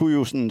landet. Man kunne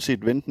jo sådan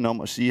set vente den om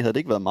og sige, havde det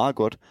ikke været meget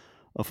godt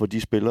at få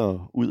de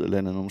spillere ud af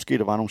landet? Og måske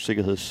der var nogle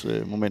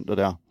sikkerhedsmomenter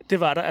der. Det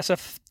var der. Altså,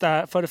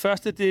 for det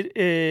første,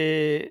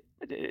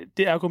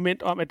 det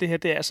argument om, at det her,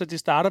 det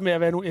starter med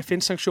at være nogle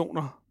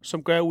FN-sanktioner,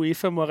 som gør, at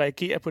UEFA må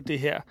reagere på det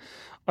her.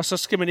 Og så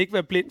skal man ikke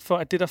være blind for,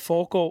 at det, der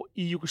foregår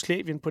i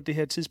Jugoslavien på det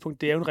her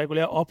tidspunkt, det er jo en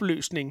regulær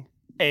opløsning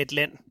af et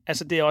land.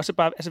 Altså, det er også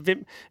bare, altså,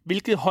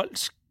 hvilket hold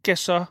skal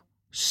så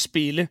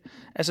spille?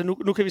 Altså,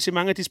 nu kan vi se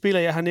mange af de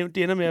spillere, jeg har nævnt,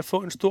 de ender med at få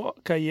en stor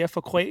karriere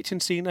for Kroatien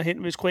senere hen.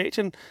 Hvis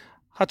Kroatien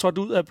har trådt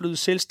ud og er blevet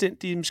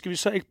selvstændige, skal vi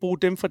så ikke bruge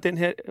dem for den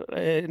her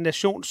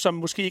nation, som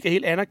måske ikke er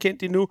helt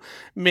anerkendt endnu,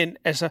 men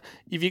altså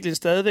i virkeligheden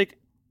stadigvæk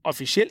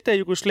officielt er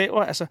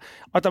jugoslaver, altså,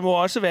 og der må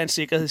også være en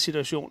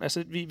sikkerhedssituation.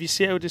 Altså, vi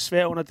ser jo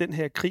desværre under den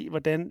her krig,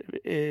 hvordan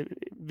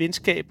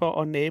venskaber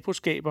og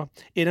naboskaber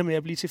ender med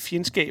at blive til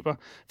fjendskaber,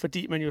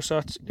 fordi man jo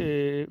så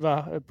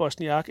var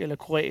bosniak eller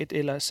kroat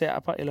eller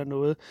serber eller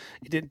noget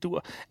i den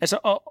dur. Altså,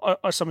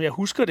 og som jeg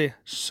husker det,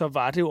 så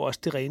var det jo også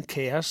det rene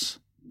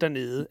kaos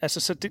dernede. Altså,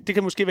 så det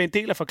kan måske være en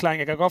del af forklaringen.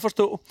 Jeg kan godt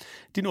forstå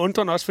din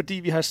undren også, fordi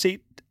vi har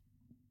set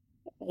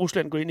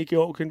Rusland gå ind i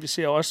Georgien. Vi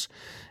ser også,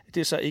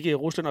 det er så ikke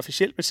Rusland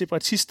officielt, men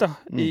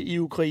separatister i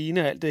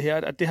Ukraine og alt det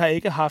her. Og det har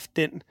ikke haft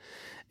den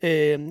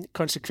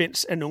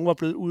konsekvens, at nogen var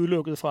blevet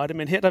udelukket fra det.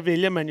 Men her der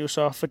vælger man jo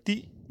så,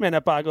 fordi man er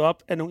bakket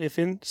op af nogle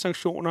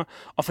FN-sanktioner,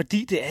 og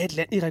fordi det er et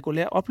land i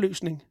regulær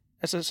opløsning,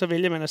 altså så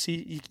vælger man at sige,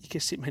 I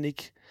kan simpelthen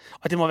ikke.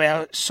 Og det må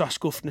være så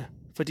skuffende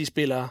for de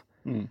spillere,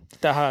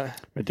 der har...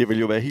 Men det vil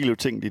jo være helt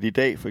utænkeligt i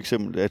dag, for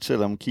eksempel, at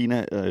selvom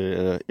Kina,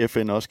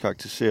 FN også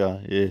karakteriserer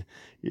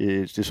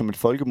det som et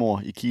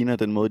folkemord i Kina,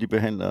 den måde, de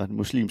behandler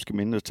muslimske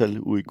mindretal,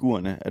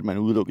 uigurerne, at man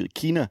udelukkede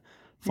Kina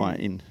fra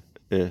en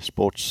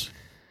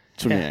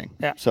sportsturnering.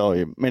 Ja.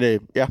 Så,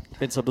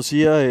 Men som du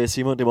siger,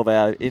 Simon, det må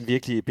være en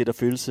virkelig bitter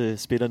følelse,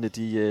 spillerne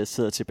de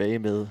sidder tilbage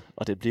med,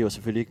 og det bliver jo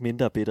selvfølgelig ikke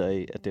mindre bitter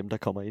af, at dem, der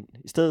kommer ind.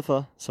 I stedet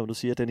for, som du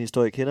siger, den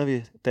historie kender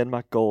vi,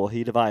 Danmark går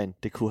hele vejen,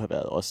 det kunne have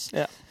været os.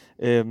 Ja.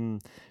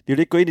 Vi vil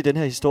ikke gå ind i den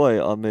her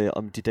historie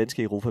om de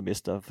danske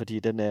europamestre, fordi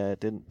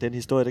den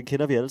historie, den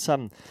kender vi alle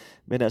sammen.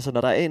 Men altså,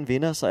 når der er en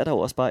vinder, så er der jo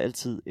også bare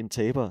altid en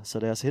taber. Så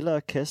lad os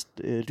hellere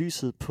kaste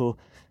lyset på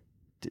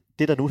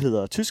det, der nu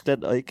hedder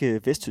Tyskland, og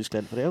ikke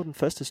Vesttyskland. For det er jo den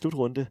første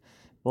slutrunde,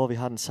 hvor vi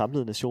har den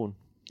samlede nation.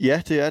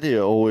 Ja, det er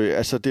det, og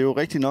det er jo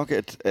rigtigt nok,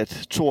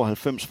 at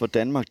 92 for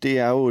Danmark, det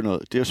er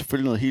jo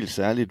selvfølgelig noget helt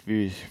særligt.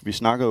 Vi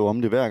snakker jo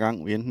om det hver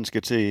gang, vi enten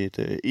skal til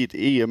et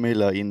EM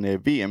eller en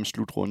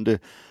VM-slutrunde,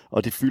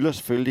 og det fylder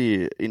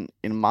selvfølgelig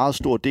en meget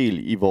stor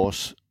del i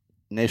vores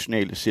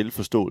nationale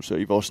selvforståelse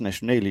og i vores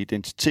nationale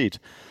identitet.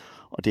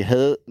 Og det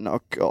havde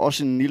nok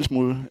også en lille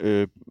smule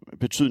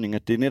betydning,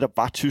 at det netop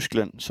var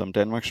Tyskland, som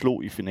Danmark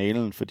slog i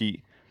finalen,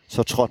 fordi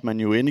så trådte man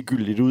jo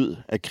endegyldigt ud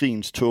af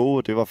krigens tåge,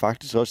 og det var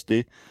faktisk også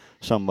det,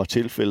 som var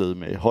tilfældet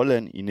med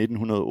Holland i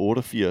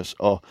 1988.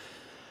 Og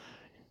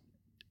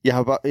jeg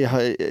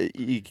har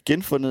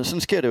igen fundet,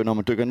 sådan sker det jo, når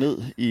man dykker ned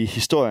i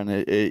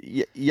historierne.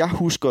 Jeg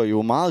husker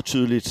jo meget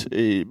tydeligt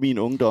min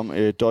ungdom,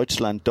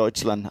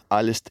 Deutschland,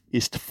 alles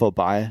ist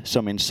vorbei,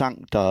 som en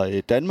sang,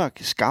 der Danmark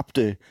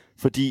skabte,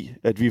 fordi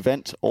at vi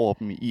vandt over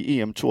dem i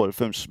EM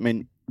 92,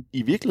 men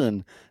i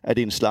virkeligheden er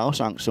det en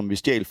slagsang, som vi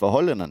stjal fra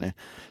hollænderne.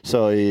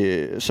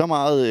 Så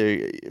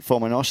meget får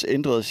man også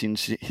ændret sin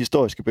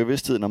historiske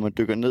bevidsthed, når man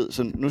dykker ned.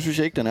 Så nu synes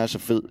jeg ikke, den er så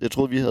fed. Jeg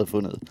troede, vi havde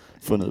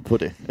fundet på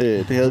det.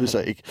 Det havde vi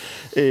så ikke.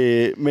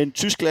 Men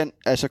Tyskland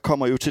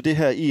kommer jo til det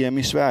her EM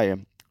i Sverige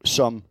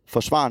som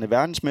forsvarende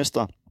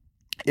verdensmester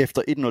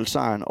efter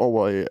 1-0-sejren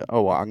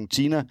over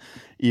Argentina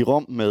i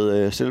Rom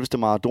med selveste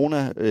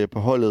Maradona på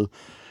holdet.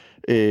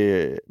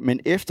 Men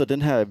efter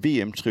den her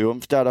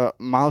VM-triumf, der er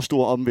der meget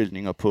store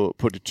omvæltninger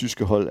på det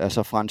tyske hold.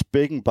 Altså Franz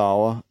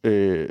Beckenbauer,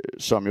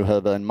 som jo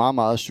havde været en meget,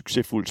 meget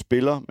succesfuld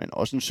spiller, men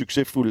også en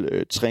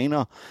succesfuld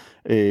træner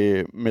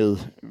med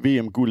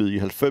VM-guldet i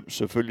 90,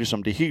 selvfølgelig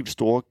som det helt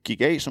store,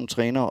 gik af som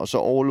træner, og så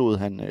overlod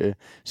han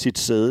sit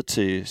sæde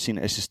til sin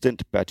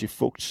assistent Bertie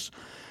Vogts.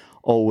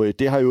 Og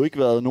det har jo ikke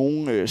været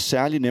nogen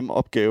særlig nem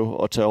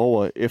opgave at tage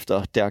over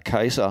efter Der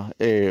Kaiser,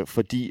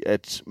 fordi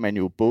at man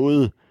jo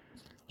både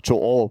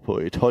tog over på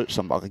et hold,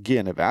 som var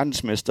regerende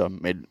verdensmester,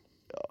 men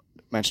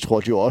man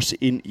trådte jo også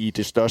ind i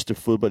det største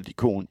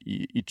fodboldikon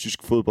i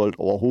tysk fodbold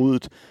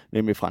overhovedet,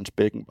 nemlig Franz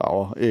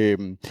Beckenbauer.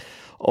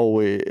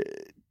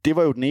 Det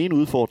var jo den ene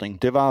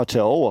udfordring, det var at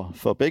tage over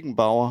for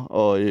Beckenbauer,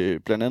 og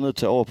blandt andet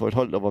tage over på et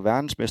hold, der var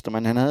verdensmester,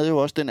 men han havde jo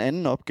også den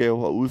anden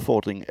opgave og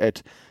udfordring,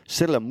 at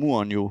selvom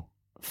muren jo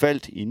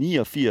faldt i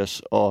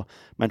 89, og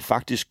man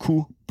faktisk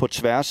kunne på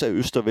tværs af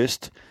øst og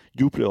vest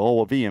juble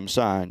over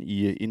VM-sejren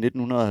i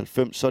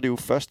 1990, så er det jo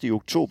først i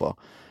oktober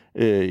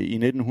i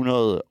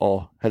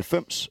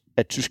 1990,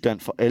 at Tyskland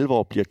for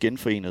alvor bliver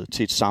genforenet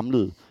til et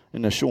samlet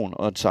nation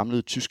og et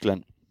samlet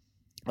Tyskland.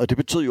 Og det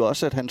betød jo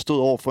også, at han stod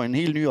over for en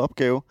helt ny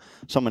opgave,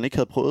 som man ikke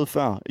havde prøvet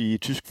før i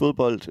tysk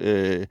fodbold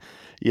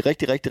i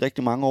rigtig, rigtig,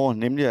 rigtig mange år,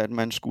 nemlig at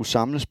man skulle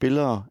samle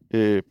spillere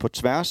på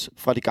tværs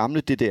fra det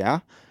gamle DDR,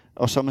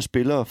 og så med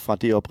spillere fra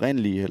det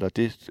oprindelige, eller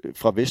det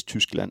fra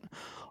Vesttyskland.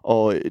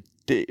 Og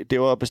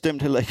det var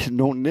bestemt heller ikke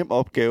nogen nem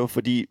opgave,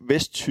 fordi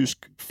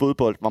vesttysk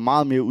fodbold var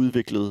meget mere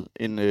udviklet,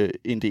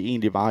 end det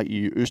egentlig var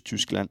i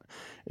Østtyskland.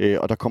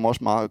 Og der kom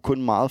også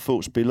kun meget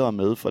få spillere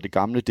med fra det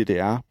gamle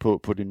DDR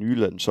på det nye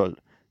landshold.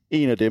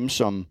 En af dem,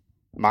 som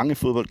mange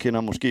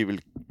fodboldkendere måske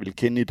vil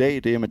kende i dag,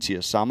 det er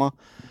Mathias Sammer,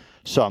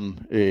 som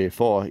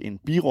får en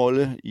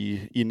birolle i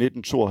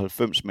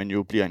 1992, men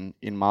jo bliver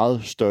en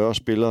meget større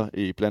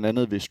spiller, blandt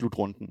andet ved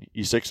slutrunden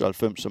i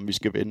 96, som vi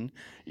skal vende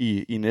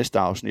i næste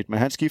afsnit. Men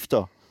han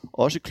skifter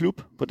også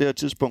klub på det her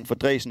tidspunkt fra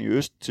Dresden i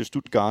øst til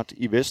Stuttgart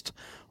i vest,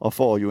 og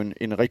får jo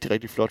en rigtig,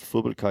 rigtig flot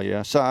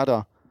fodboldkarriere. Så er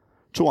der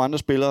to andre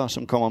spillere,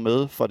 som kommer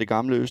med fra det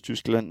gamle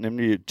Østtyskland,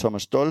 nemlig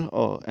Thomas Doll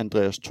og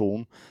Andreas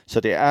Thom. Så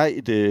det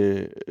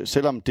er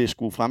selvom det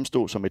skulle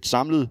fremstå som et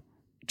samlet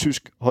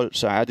tysk hold,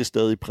 så er det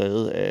stadig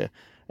præget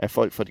af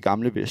folk fra det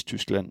gamle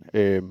Vesttyskland.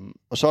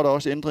 Og så er der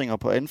også ændringer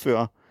på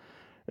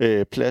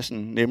anførerpladsen,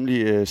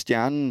 nemlig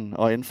stjernen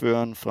og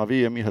anføreren fra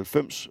VM i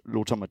 90,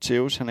 Lothar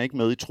Matthäus. Han er ikke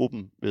med i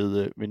truppen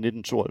ved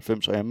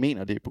 1992, og jeg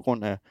mener, det er på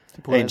grund af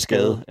en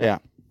skade. Ja.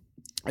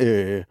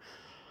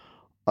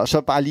 Og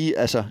så bare lige,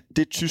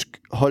 det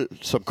tysk hold,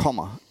 som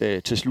kommer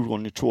til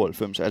slutrunden i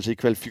 92, altså i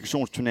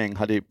kvalifikationsturneringen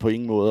har det på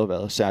ingen måde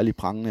været særlig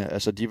prangende.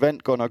 Altså de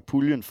vandt godt nok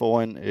puljen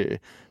foran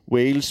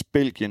Wales,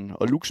 Belgien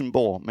og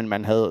Luxembourg, men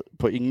man havde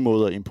på ingen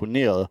måde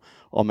imponeret,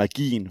 og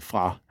magien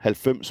fra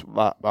 90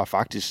 var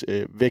faktisk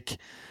væk.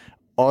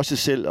 Også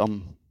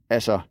selvom,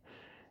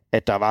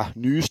 at der var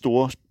nye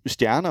store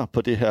stjerner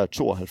på det her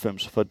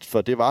 92,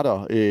 for det var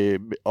der,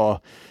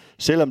 og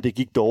selvom det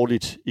gik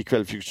dårligt i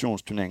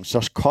kvalifikationsturneringen,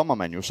 så kommer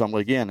man jo som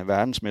regerende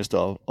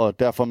verdensmester, og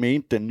derfor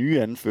mente den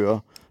nye anfører,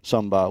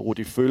 som var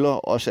Rudi Völler,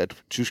 også at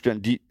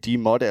Tyskland, de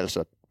måtte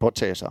altså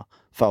påtage sig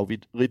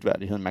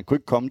favoritværdigheden. Man kunne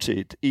ikke komme til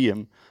et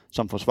EM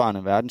som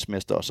forsvarende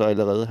verdensmester, og så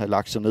allerede have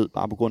lagt sig ned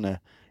bare på grund af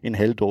en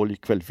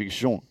halvdårlig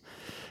kvalifikation.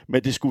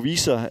 Men det skulle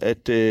vise sig,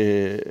 at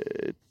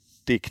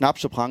det knap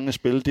så prangende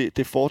spil,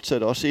 det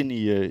fortsatte også ind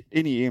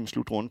i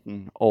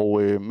EM-slutrunden,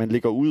 og man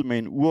ligger ud med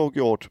en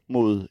uafgjort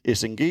mod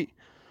SNG.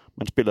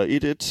 Man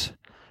spiller 1-1,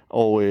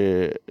 og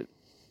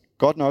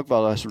godt nok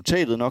var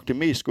resultatet nok det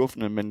mest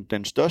skuffende, men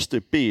den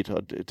største bed,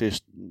 og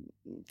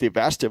det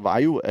værste var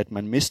jo, at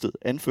man mistede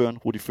anføreren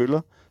Rudi Völler,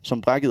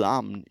 som brækkede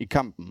armen i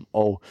kampen,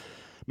 og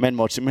man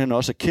måtte simpelthen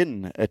også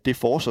erkende, at det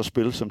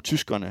forsvarsspil, som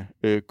tyskerne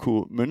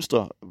kunne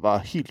mønstre, var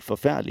helt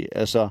forfærdeligt.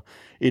 Altså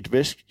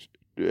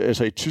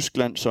et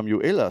Tyskland, som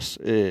jo ellers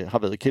har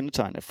været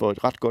kendetegnet for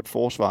et ret godt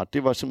forsvar,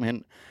 det var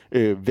simpelthen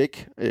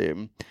væk.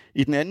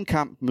 I den anden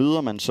kamp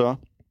møder man så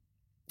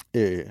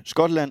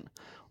Skotland,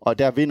 og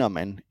der vinder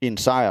man en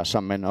sejr,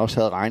 som man også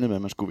havde regnet med,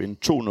 at man skulle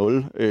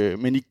vinde 2-0.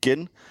 Men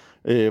igen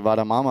var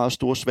der meget, meget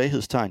store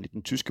svaghedstegn i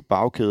den tyske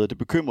bagkæde. Det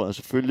bekymrede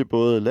selvfølgelig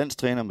både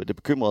landstræner, men det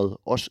bekymrede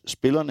også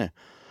spillerne.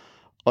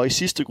 Og i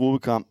sidste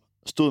gruppekamp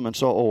stod man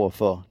så over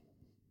for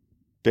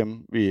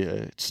dem, vi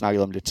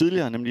snakkede om lidt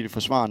tidligere, nemlig de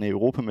forsvarende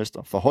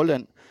europamester for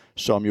Holland,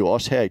 som jo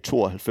også her i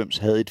 92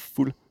 havde et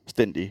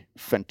fuldstændig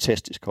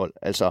fantastisk hold.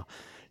 Altså,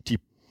 de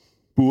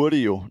burde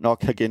jo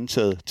nok have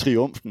gentaget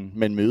triumfen,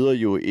 men møder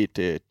jo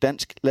et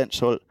dansk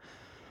landshold,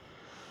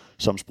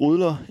 som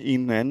sprudler i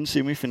en anden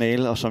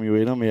semifinale, og som jo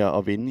ender med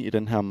at vinde i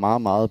den her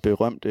meget, meget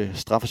berømte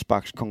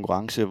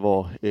straffesparkskonkurrence,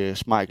 hvor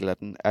Schmeichel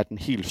er den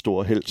helt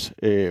store helt.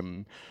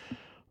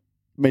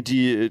 Men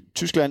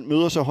Tyskland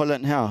møder så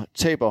Holland her,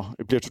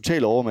 bliver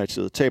totalt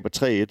overmatchet, taber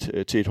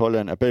 3-1 til et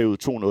Holland, er bagud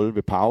 2-0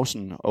 ved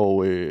pausen,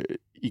 og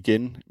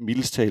igen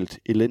mildest talt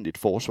elendigt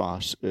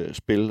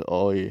forsvarsspil,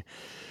 og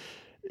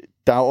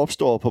der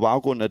opstår på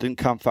baggrund af den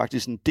kamp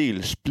faktisk en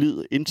del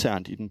splid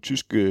internt i den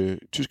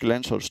tyske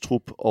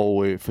landsholdstrup,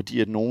 og fordi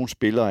at nogle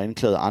spillere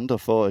anklagede andre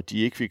for, at de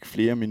ikke fik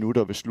flere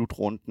minutter ved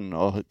slutrunden,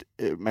 og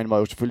man var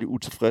jo selvfølgelig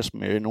utilfreds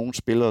med nogle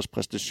spilleres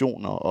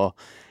præstationer, og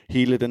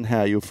hele den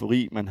her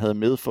eufori, man havde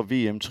med for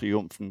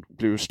VM-triumfen,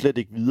 blev jo slet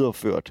ikke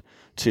videreført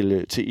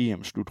til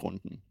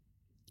EM-slutrunden.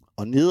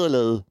 Og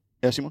nederlaget.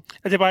 Ja, Simon?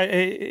 Det er bare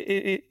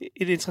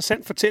et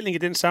interessant fortælling i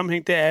den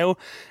sammenhæng, det er jo,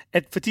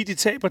 at fordi de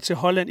taber til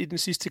Holland i den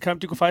sidste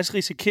kamp, de kunne faktisk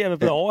risikere at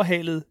blive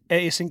overhalet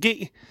af SNG.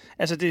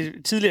 Altså det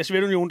tidligere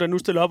Sovjetunionen, der nu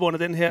stiller op under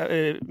den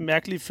her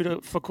mærkelige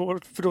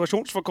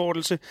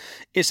føderationsforkortelse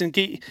SNG.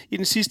 I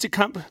den sidste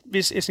kamp,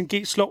 hvis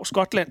SNG slår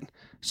Skotland,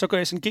 så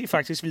går SNG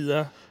faktisk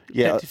videre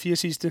blandt de 4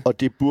 sidste. Og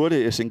det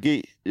burde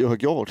SNG jo have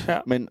gjort. Ja.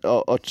 Men,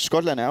 og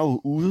Skotland er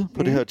jo ude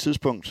på det her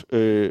tidspunkt,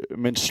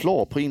 men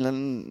slår på en eller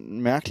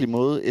anden mærkelig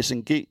måde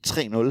SNG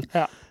 3-0.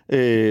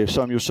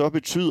 Som jo så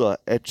betyder,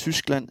 at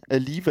Tyskland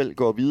alligevel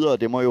går videre.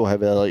 Det må jo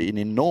have været en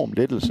enorm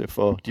lettelse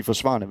for de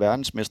forsvarende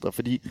verdensmestre,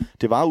 fordi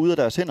det var ude af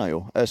deres hænder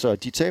jo. Altså,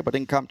 de taber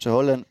den kamp til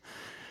Holland,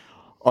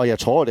 og jeg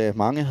tror, at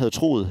mange havde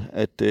troet,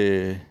 at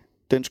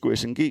den skulle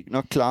SNG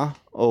nok klare,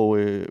 og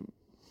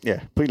ja,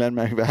 på en eller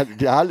anden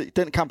mærke.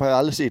 Den kamp har jeg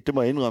aldrig set, det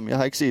må jeg indrømme. Jeg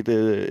har ikke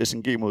set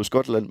SNG mod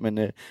Skotland, men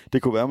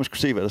det kunne være, at man skulle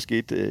se, hvad der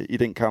skete i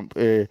den kamp.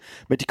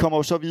 Men de kommer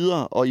jo så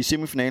videre, og i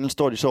semifinalen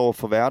står de så over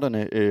for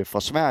værterne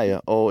fra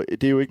Sverige, og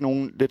det er jo ikke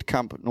nogen let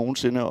kamp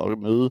nogensinde at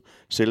møde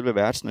selve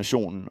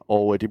værtsnationen,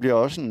 og det bliver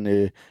også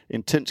en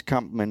intens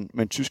kamp,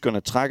 men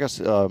tyskerne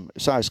trækker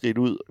sejrsrigt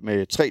ud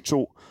med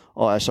 3-2,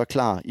 og er så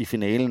klar i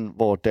finalen,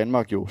 hvor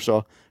Danmark jo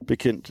så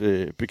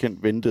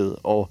bekendt ventede,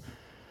 og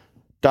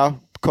der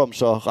kom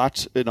så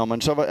ret, når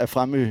man så er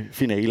fremme i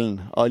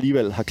finalen, og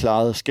alligevel har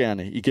klaret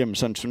skærene igennem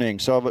sådan en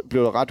turnering, så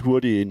blev der ret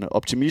hurtigt en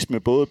optimisme,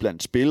 både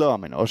blandt spillere,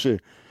 men også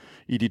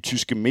i de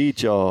tyske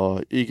medier,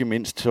 og ikke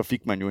mindst, så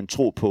fik man jo en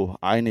tro på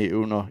egne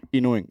evner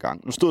endnu en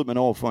gang. Nu stod man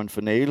over for en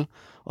finale,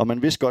 og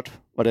man vidste godt,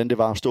 hvordan det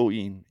var at stå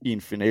i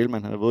en finale.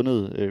 Man havde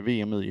vundet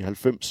VM'et i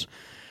 90,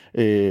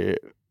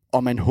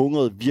 og man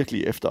hungrede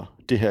virkelig efter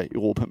det her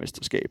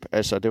europamesterskab.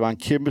 Altså, det var en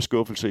kæmpe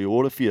skuffelse i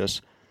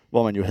 88,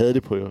 hvor man jo havde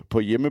det på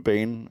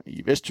hjemmebane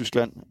i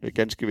Vesttyskland,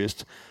 ganske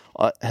vist,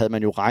 og havde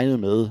man jo regnet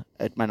med,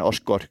 at man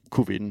også godt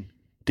kunne vinde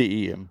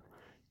det EM.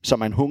 Så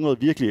man hungrede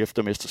virkelig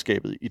efter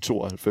mesterskabet i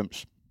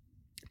 92.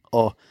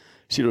 Og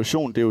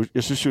situationen, det er jo,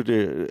 jeg synes jo,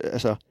 det,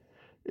 altså,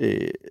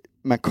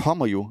 man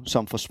kommer jo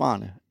som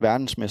forsvarende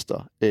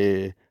verdensmester,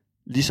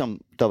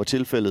 ligesom der var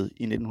tilfældet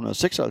i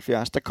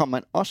 1976, der kom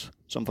man også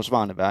som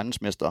forsvarende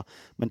verdensmester,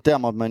 men der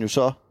måtte man jo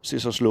så se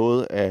sig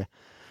slået af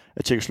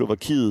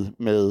Tjekkoslovakiet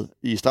med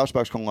i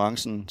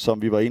straffesparkskonkurrencen,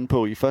 som vi var inde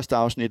på i første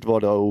afsnit, hvor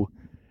der jo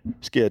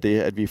sker det,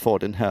 at vi får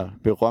den her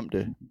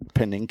berømte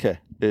Panenka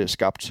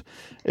skabt.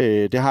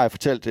 Det har jeg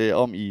fortalt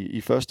om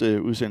i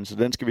første udsendelse,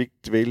 den skal vi ikke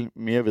dvæle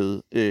mere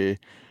ved.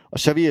 Og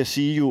så vil jeg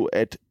sige jo,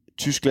 at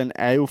Tyskland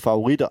er jo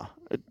favoritter,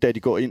 da de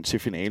går ind til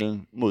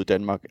finalen mod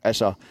Danmark.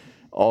 Altså,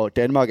 og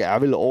Danmark er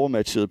vel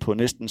overmatchet på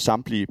næsten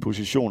samtlige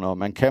positioner.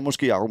 Man kan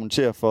måske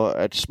argumentere for,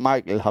 at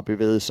Schmeichel har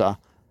bevæget sig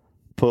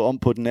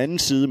på den anden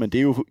side, men det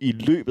er jo i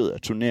løbet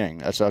af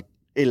turneringen. Altså,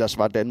 ellers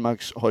var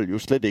Danmarks hold jo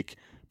slet ikke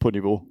på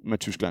niveau med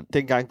Tyskland.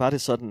 Dengang var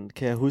det sådan,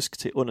 kan jeg huske,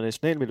 til under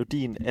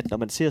nationalmelodien, at når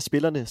man ser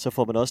spillerne, så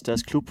får man også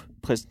deres klub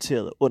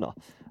præsenteret under.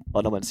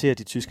 Og når man ser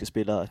de tyske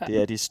spillere,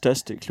 det er de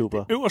største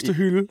klubber. Øverste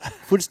hylde.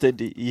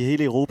 Fuldstændig i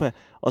hele Europa.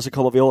 Og så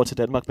kommer vi over til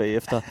Danmark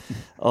bagefter.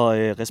 Og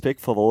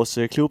respekt for vores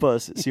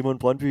klubber, Simon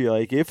Brøndby og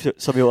AGF,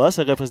 som jo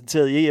også er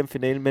repræsenteret i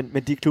EM-finalen,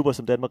 men de klubber,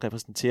 som Danmark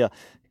repræsenterer,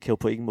 kan jo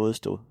på ingen måde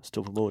stå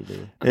på mål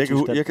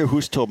med jeg kan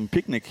huske, Torben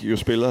Picnic jo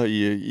spiller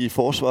i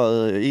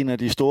forsvaret, en af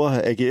de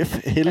store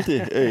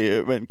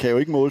AGF-helte, men kan jo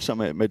ikke måle sig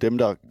med dem,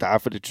 der er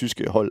for det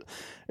tyske hold.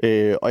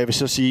 Og jeg vil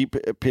så sige,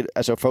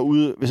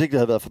 altså hvis ikke det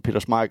havde været for Peter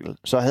Schmeichel,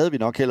 så havde vi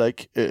nok heller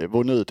ikke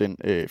vundet den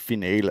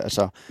finale.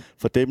 Altså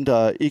for dem,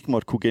 der ikke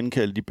måtte kunne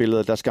genkalde de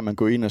billeder, der skal man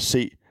gå ind og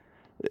se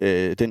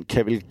den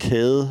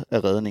kavalkade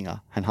af redninger,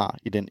 han har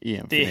i den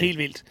EM-finale. Det er helt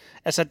vildt.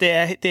 Altså,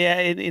 det er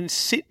en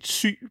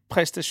sindssyg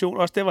præstation.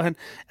 Også der,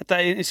 at der er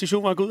en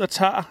situation, hvor han går ud og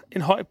tager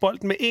en høj bold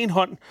med en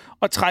hånd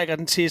og trækker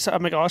den til sig.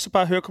 Og man kan også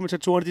bare høre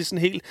kommentatorerne, de er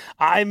sådan helt,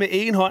 med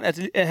en hånd,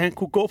 at han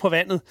kunne gå på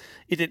vandet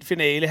i den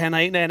finale. Han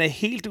er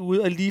helt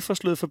ude og lige får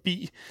slået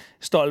forbi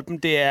stolpen.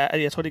 Det er,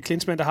 jeg tror, det er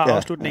Klinsmann, der har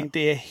afslutningen. Ja.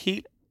 Det er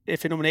helt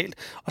fænomenalt.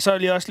 Og så er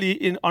det også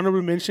lige en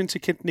honorable mention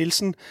til Kent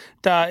Nielsen,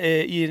 der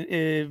i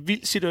en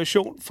vild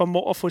situation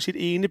formår at få sit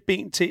ene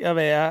ben til at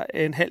være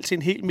en halv til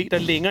en hel meter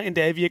længere, end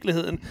det er i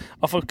virkeligheden,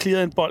 og få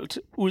clearet en bold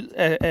ud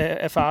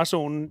af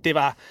farezonen. Det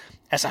var,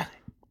 altså,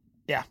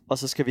 ja. Og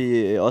så skal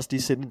vi også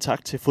lige sende en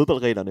tak til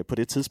fodboldreglerne på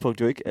det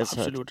tidspunkt jo ikke. Altså,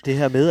 absolut. Det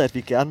her med, at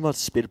vi gerne måtte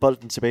spille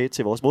bolden tilbage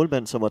til vores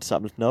målmand, som måtte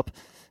samle den op,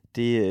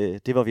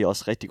 det var vi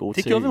også rigtig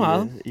gode til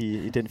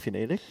i den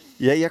finale, ikke?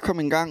 Ja, jeg kom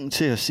engang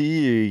til at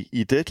sige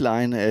i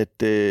Deadline,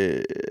 at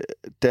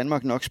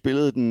Danmark nok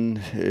spillede den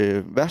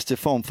værste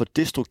form for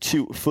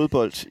destruktiv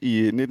fodbold i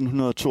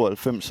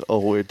 1992,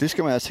 og det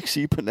skal man altså ikke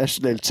sige på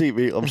national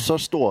tv om så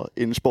stor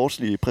en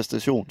sportslig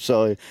præstation.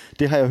 Så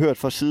det har jeg hørt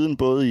fra siden,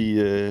 både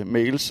i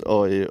mails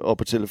og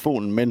på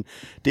telefonen, men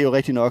det er jo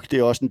rigtigt nok, det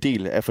er også en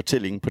del af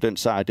fortællingen på den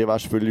sejr. Det var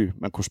selvfølgelig,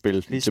 man kunne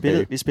spille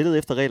tilbage. Vi spillede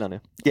efter reglerne,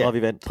 og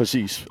vi vandt.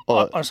 Præcis.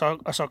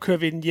 Og så kører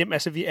vi den hjem.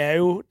 Altså, vi er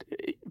jo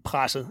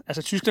presset.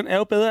 Altså, Tyskland er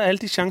jo bedre af alle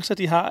de chancer,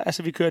 de har.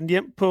 Altså, vi kører den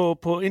hjem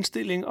på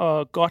indstilling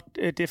og godt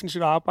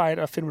defensivt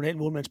arbejde og fænomenalt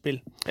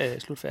målmandsspil.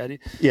 Slut færdig.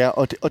 Ja,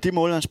 og det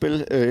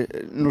målmandsspil,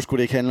 nu skulle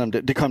det ikke handle om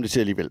det. Det kom det til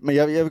alligevel. Men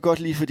jeg vil godt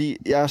lide, fordi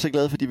jeg er så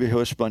glad for de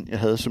VHS-bånd, jeg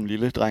havde som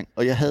lille dreng.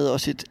 Og jeg havde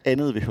også et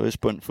andet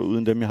VHS-bånd, for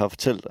uden dem, jeg har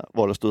fortalt dig,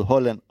 hvor der stod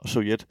Holland og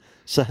Sovjet.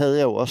 Så havde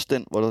jeg jo også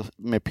den, hvor der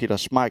med Peter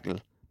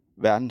Schmeichel,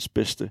 verdens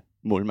bedste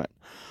målmand.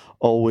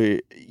 Og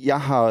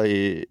jeg har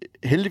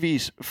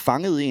heldigvis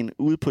fanget en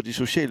ude på de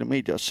sociale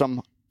medier,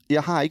 som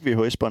jeg har ikke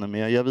VHS-båndet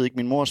mere. Jeg ved ikke,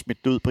 min mor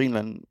smidt ud på et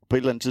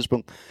eller andet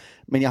tidspunkt.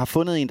 Men jeg har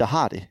fundet en, der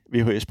har det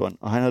VHS-bånd.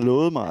 Og han har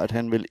lovet mig, at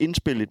han vil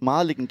indspille et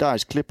meget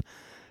legendarisk klip,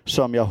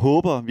 som jeg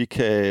håber, vi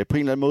kan på en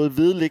eller anden måde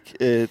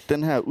vedlægge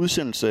den her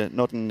udsendelse,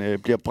 når den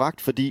bliver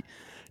bragt. Fordi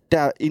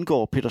der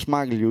indgår Peter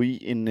Schmeichel jo i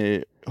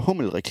en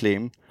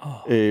hummelreklame.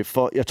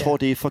 For jeg tror,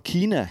 det er for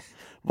Kina,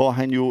 hvor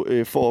han jo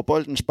får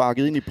bolden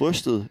sparket ind i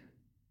brystet,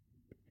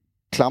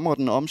 klamrer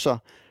den om sig,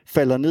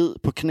 falder ned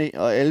på knæ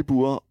og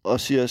albuer og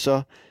siger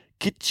så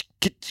kitsch,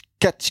 kitsch,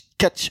 catch,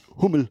 catch,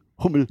 hummel,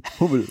 hummel,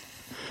 hummel.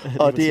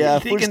 Og det er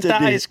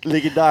fuldstændig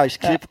legendarisk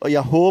klip, og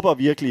jeg håber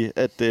virkelig,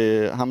 at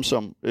ham,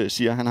 som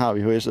siger, han har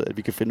VHS'et, at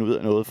vi kan finde ud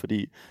af noget,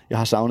 fordi jeg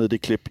har savnet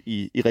det klip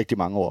i rigtig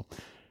mange år.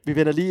 Vi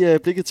vender lige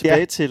blikket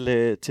tilbage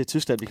til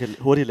Tyskland. Vi kan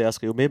hurtigt lære at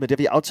skrive med, men det har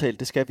vi aftalt,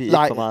 det skal vi ikke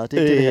for meget. Det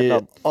er ikke det handler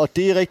om. Og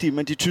det er rigtigt,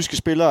 men de tyske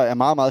spillere er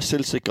meget, meget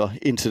selvsikre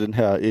indtil den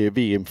her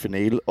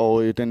VM-finale.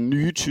 Og den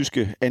nye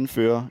tyske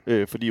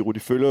anfører, fordi Rudi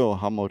Völler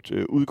har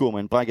måttet udgå med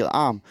en brækket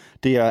arm,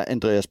 det er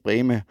Andreas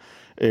Brehme.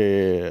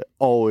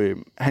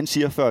 Han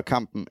siger før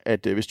kampen,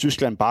 at hvis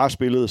Tyskland bare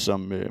spillede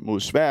som mod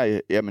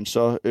Sverige, jamen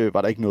så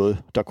var der ikke noget,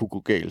 der kunne gå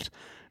galt.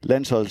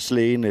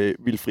 Landsholdslægen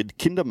Wilfried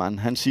Kindermann,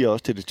 han siger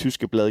også til det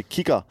tyske blad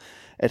Kicker,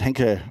 at han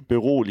kan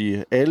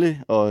berolige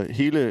alle og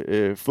hele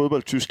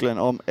fodbold-Tyskland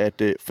om,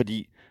 at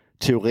fordi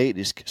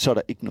teoretisk, så er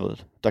der ikke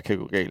noget, der kan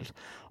gå galt.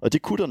 Og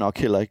det kunne der nok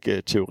heller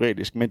ikke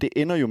teoretisk, men det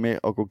ender jo med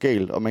at gå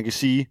galt, og man kan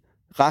sige,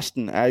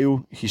 resten er jo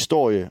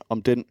historie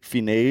om den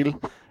finale,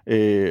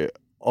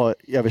 og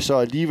jeg vil så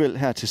alligevel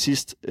her til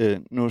sidst,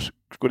 nu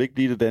skulle det ikke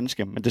blive det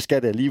danske, men det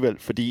skal det alligevel,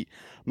 fordi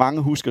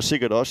mange husker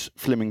sikkert også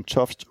Flemming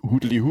Tofts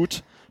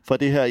Hudli-Hud fra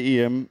det her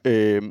EM,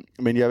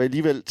 men jeg vil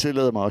alligevel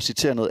tillade mig at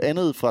citere noget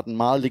andet fra den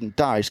meget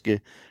legendariske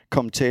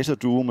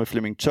kommentatorduo med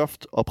Flemming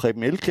Toft og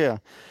Preben Elkjær,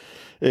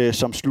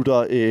 som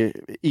slutter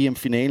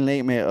EM-finalen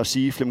af med at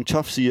sige, Flemming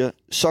Toft siger,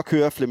 så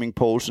kører Flemming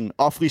Poulsen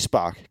og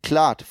frispark,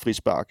 klart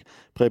frispark.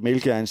 Preben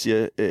Elkjær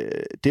siger,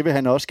 det vil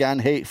han også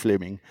gerne have,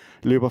 Flemming.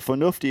 Løber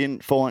fornuftigt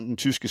ind foran den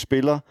tyske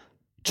spiller,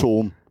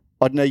 Tom.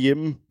 Og den er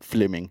hjemme,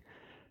 Flemming.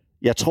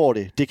 Jeg tror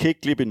det kan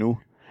ikke glippe endnu.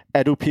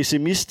 Er du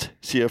pessimist,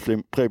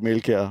 siger Preben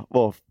Elkjær,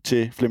 hvor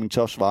til Flemming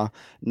Toft svarer,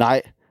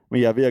 nej,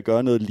 men jeg er ved at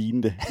gøre noget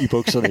lignende i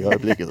bukserne i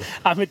øjeblikket.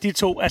 Men de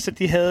to, altså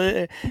de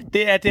havde,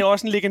 det er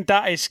også en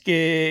legendarisk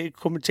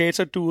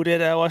kommentatorduo. Det er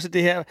der også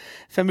det her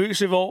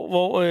famøse,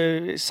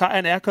 hvor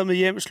sejren er kommet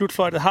hjem,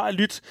 slutfløjtet har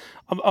lyttet,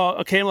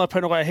 og kameraet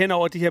panorerer hen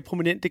over de her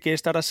prominente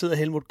gæster. Der sidder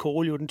Helmut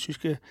Kohl, jo den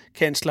tyske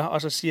kansler,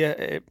 og så siger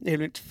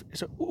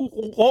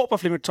råber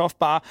Flemming Toft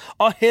bare,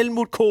 og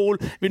Helmut Kohl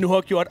vil nu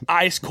have gjort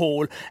Ice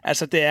Kohl.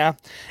 Altså det er,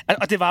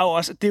 og det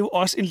er jo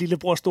også en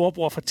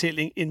lillebror-storebror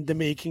fortælling in the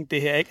making,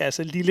 det her, ikke?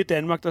 Altså lille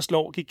Danmark, der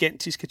slår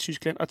gigantiske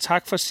Tyskland, og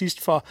tak for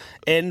sidst for 2.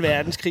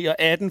 verdenskrig og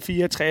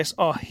 1864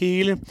 og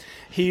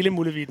hele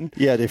muligheden.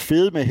 Ja, det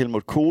fede med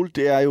Helmut Kohl,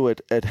 det er jo,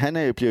 at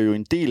han bliver jo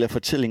en del af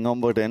fortællingen om,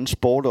 hvordan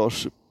sport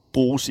også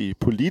bruges i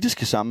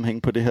politiske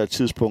sammenhæng på det her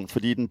tidspunkt,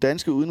 fordi den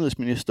danske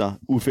udenrigsminister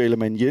Uffe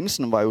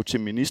Ellemann-Jensen var jo til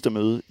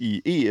ministermøde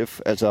i EF,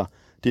 altså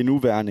det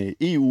nuværende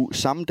EU,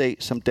 samme dag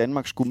som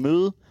Danmark skulle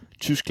møde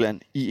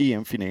Tyskland i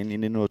EM-finalen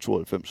i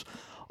 1992.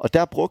 Og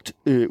der brugte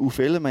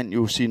Uffe Ellemann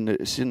jo sin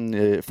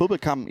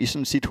fodboldkamp i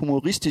sådan sit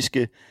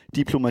humoristiske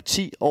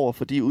diplomati over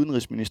for de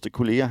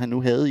udenrigsministerkolleger, han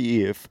nu havde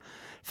i EF.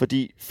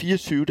 Fordi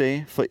 24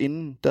 dage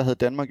forinden, der havde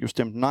Danmark jo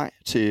stemt nej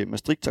til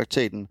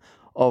Maastricht-traktaten,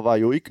 og var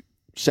jo ikke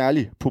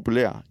særlig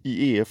populær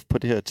i EF på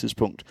det her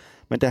tidspunkt.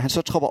 Men da han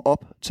så tropper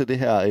op til det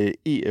her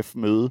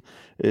EF-møde,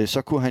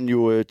 så kunne han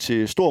jo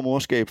til stor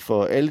morskab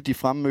for alle de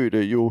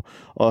fremmødte jo,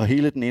 og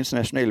hele den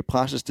internationale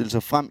presse stille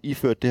sig frem,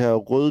 iført det her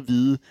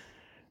rød-hvide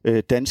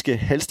danske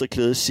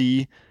halstreklæde,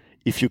 sige,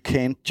 if you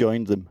can't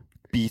join them,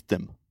 beat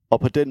them. Og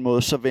på den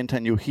måde, så vendte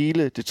han jo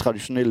hele det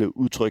traditionelle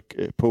udtryk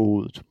på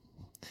hovedet.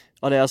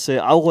 Og lad os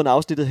afrunde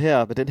afsnittet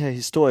her med den her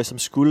historie, som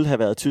skulle have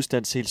været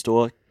Tysklands helt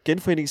store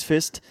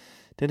genforeningsfest.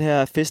 Den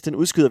her fest, den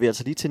udskyder vi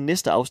altså lige til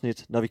næste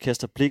afsnit, når vi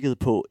kaster blikket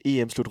på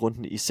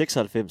EM-slutrunden i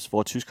 96,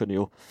 hvor tyskerne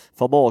jo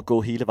formår at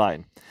gå hele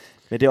vejen.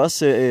 Men det er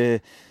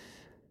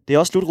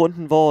også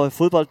slutrunden, hvor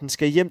fodbolden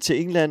skal hjem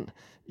til England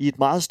i et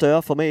meget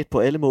større format på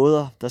alle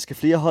måder. Der skal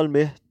flere hold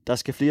med, der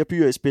skal flere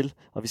byer i spil,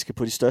 og vi skal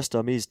på de største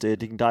og mest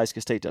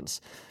legendariske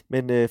stadions.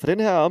 Men for den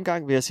her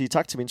omgang vil jeg sige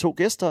tak til mine 2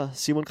 gæster,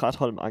 Simon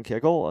Kratholm,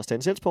 Ankergaard og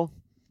Stan Selsborg.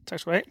 Tak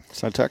skal du have.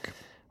 Selv tak.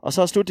 Og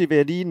så slutligt vil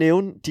jeg lige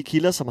nævne de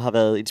kilder, som har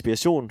været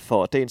inspiration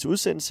for dagens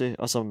udsendelse,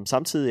 og som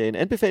samtidig er en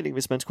anbefaling,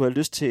 hvis man skulle have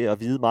lyst til at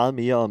vide meget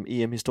mere om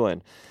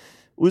EM-historien.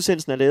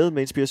 Udsendelsen er lavet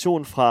med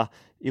inspiration fra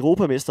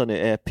Europamesterne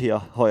af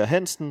Per Højer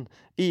Hansen,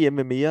 EM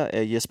med mere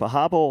af Jesper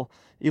Harborg,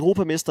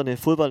 Europamesterne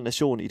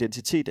Fodboldnation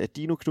Identitet af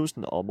Dino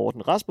Knudsen og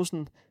Morten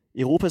Rasmussen,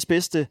 Europas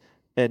bedste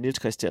af Niels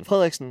Christian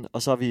Frederiksen,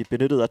 og så har vi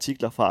benyttet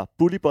artikler fra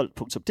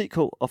bullybold.dk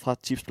og fra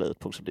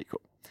tipsbladet.dk.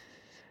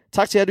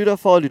 Tak til jer lytter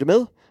for at lytte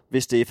med.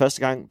 Hvis det er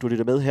første gang, du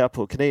lytter med her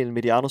på kanalen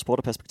Mediano Sport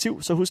og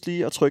Perspektiv, så husk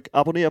lige at trykke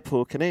abonner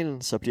på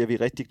kanalen, så bliver vi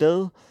rigtig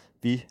glade.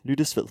 Vi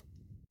lyttes ved.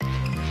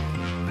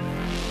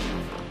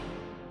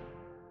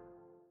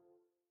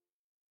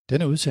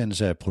 Denne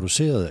udsendelse er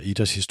produceret af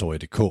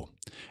idrætshistorie.dk.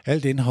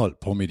 Alt indhold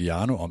på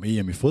Mediano om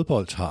EM i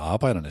fodbold har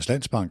Arbejdernes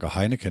Landsbank og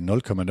Heineken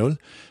 0,0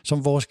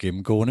 som vores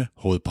gennemgående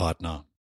hovedpartnere.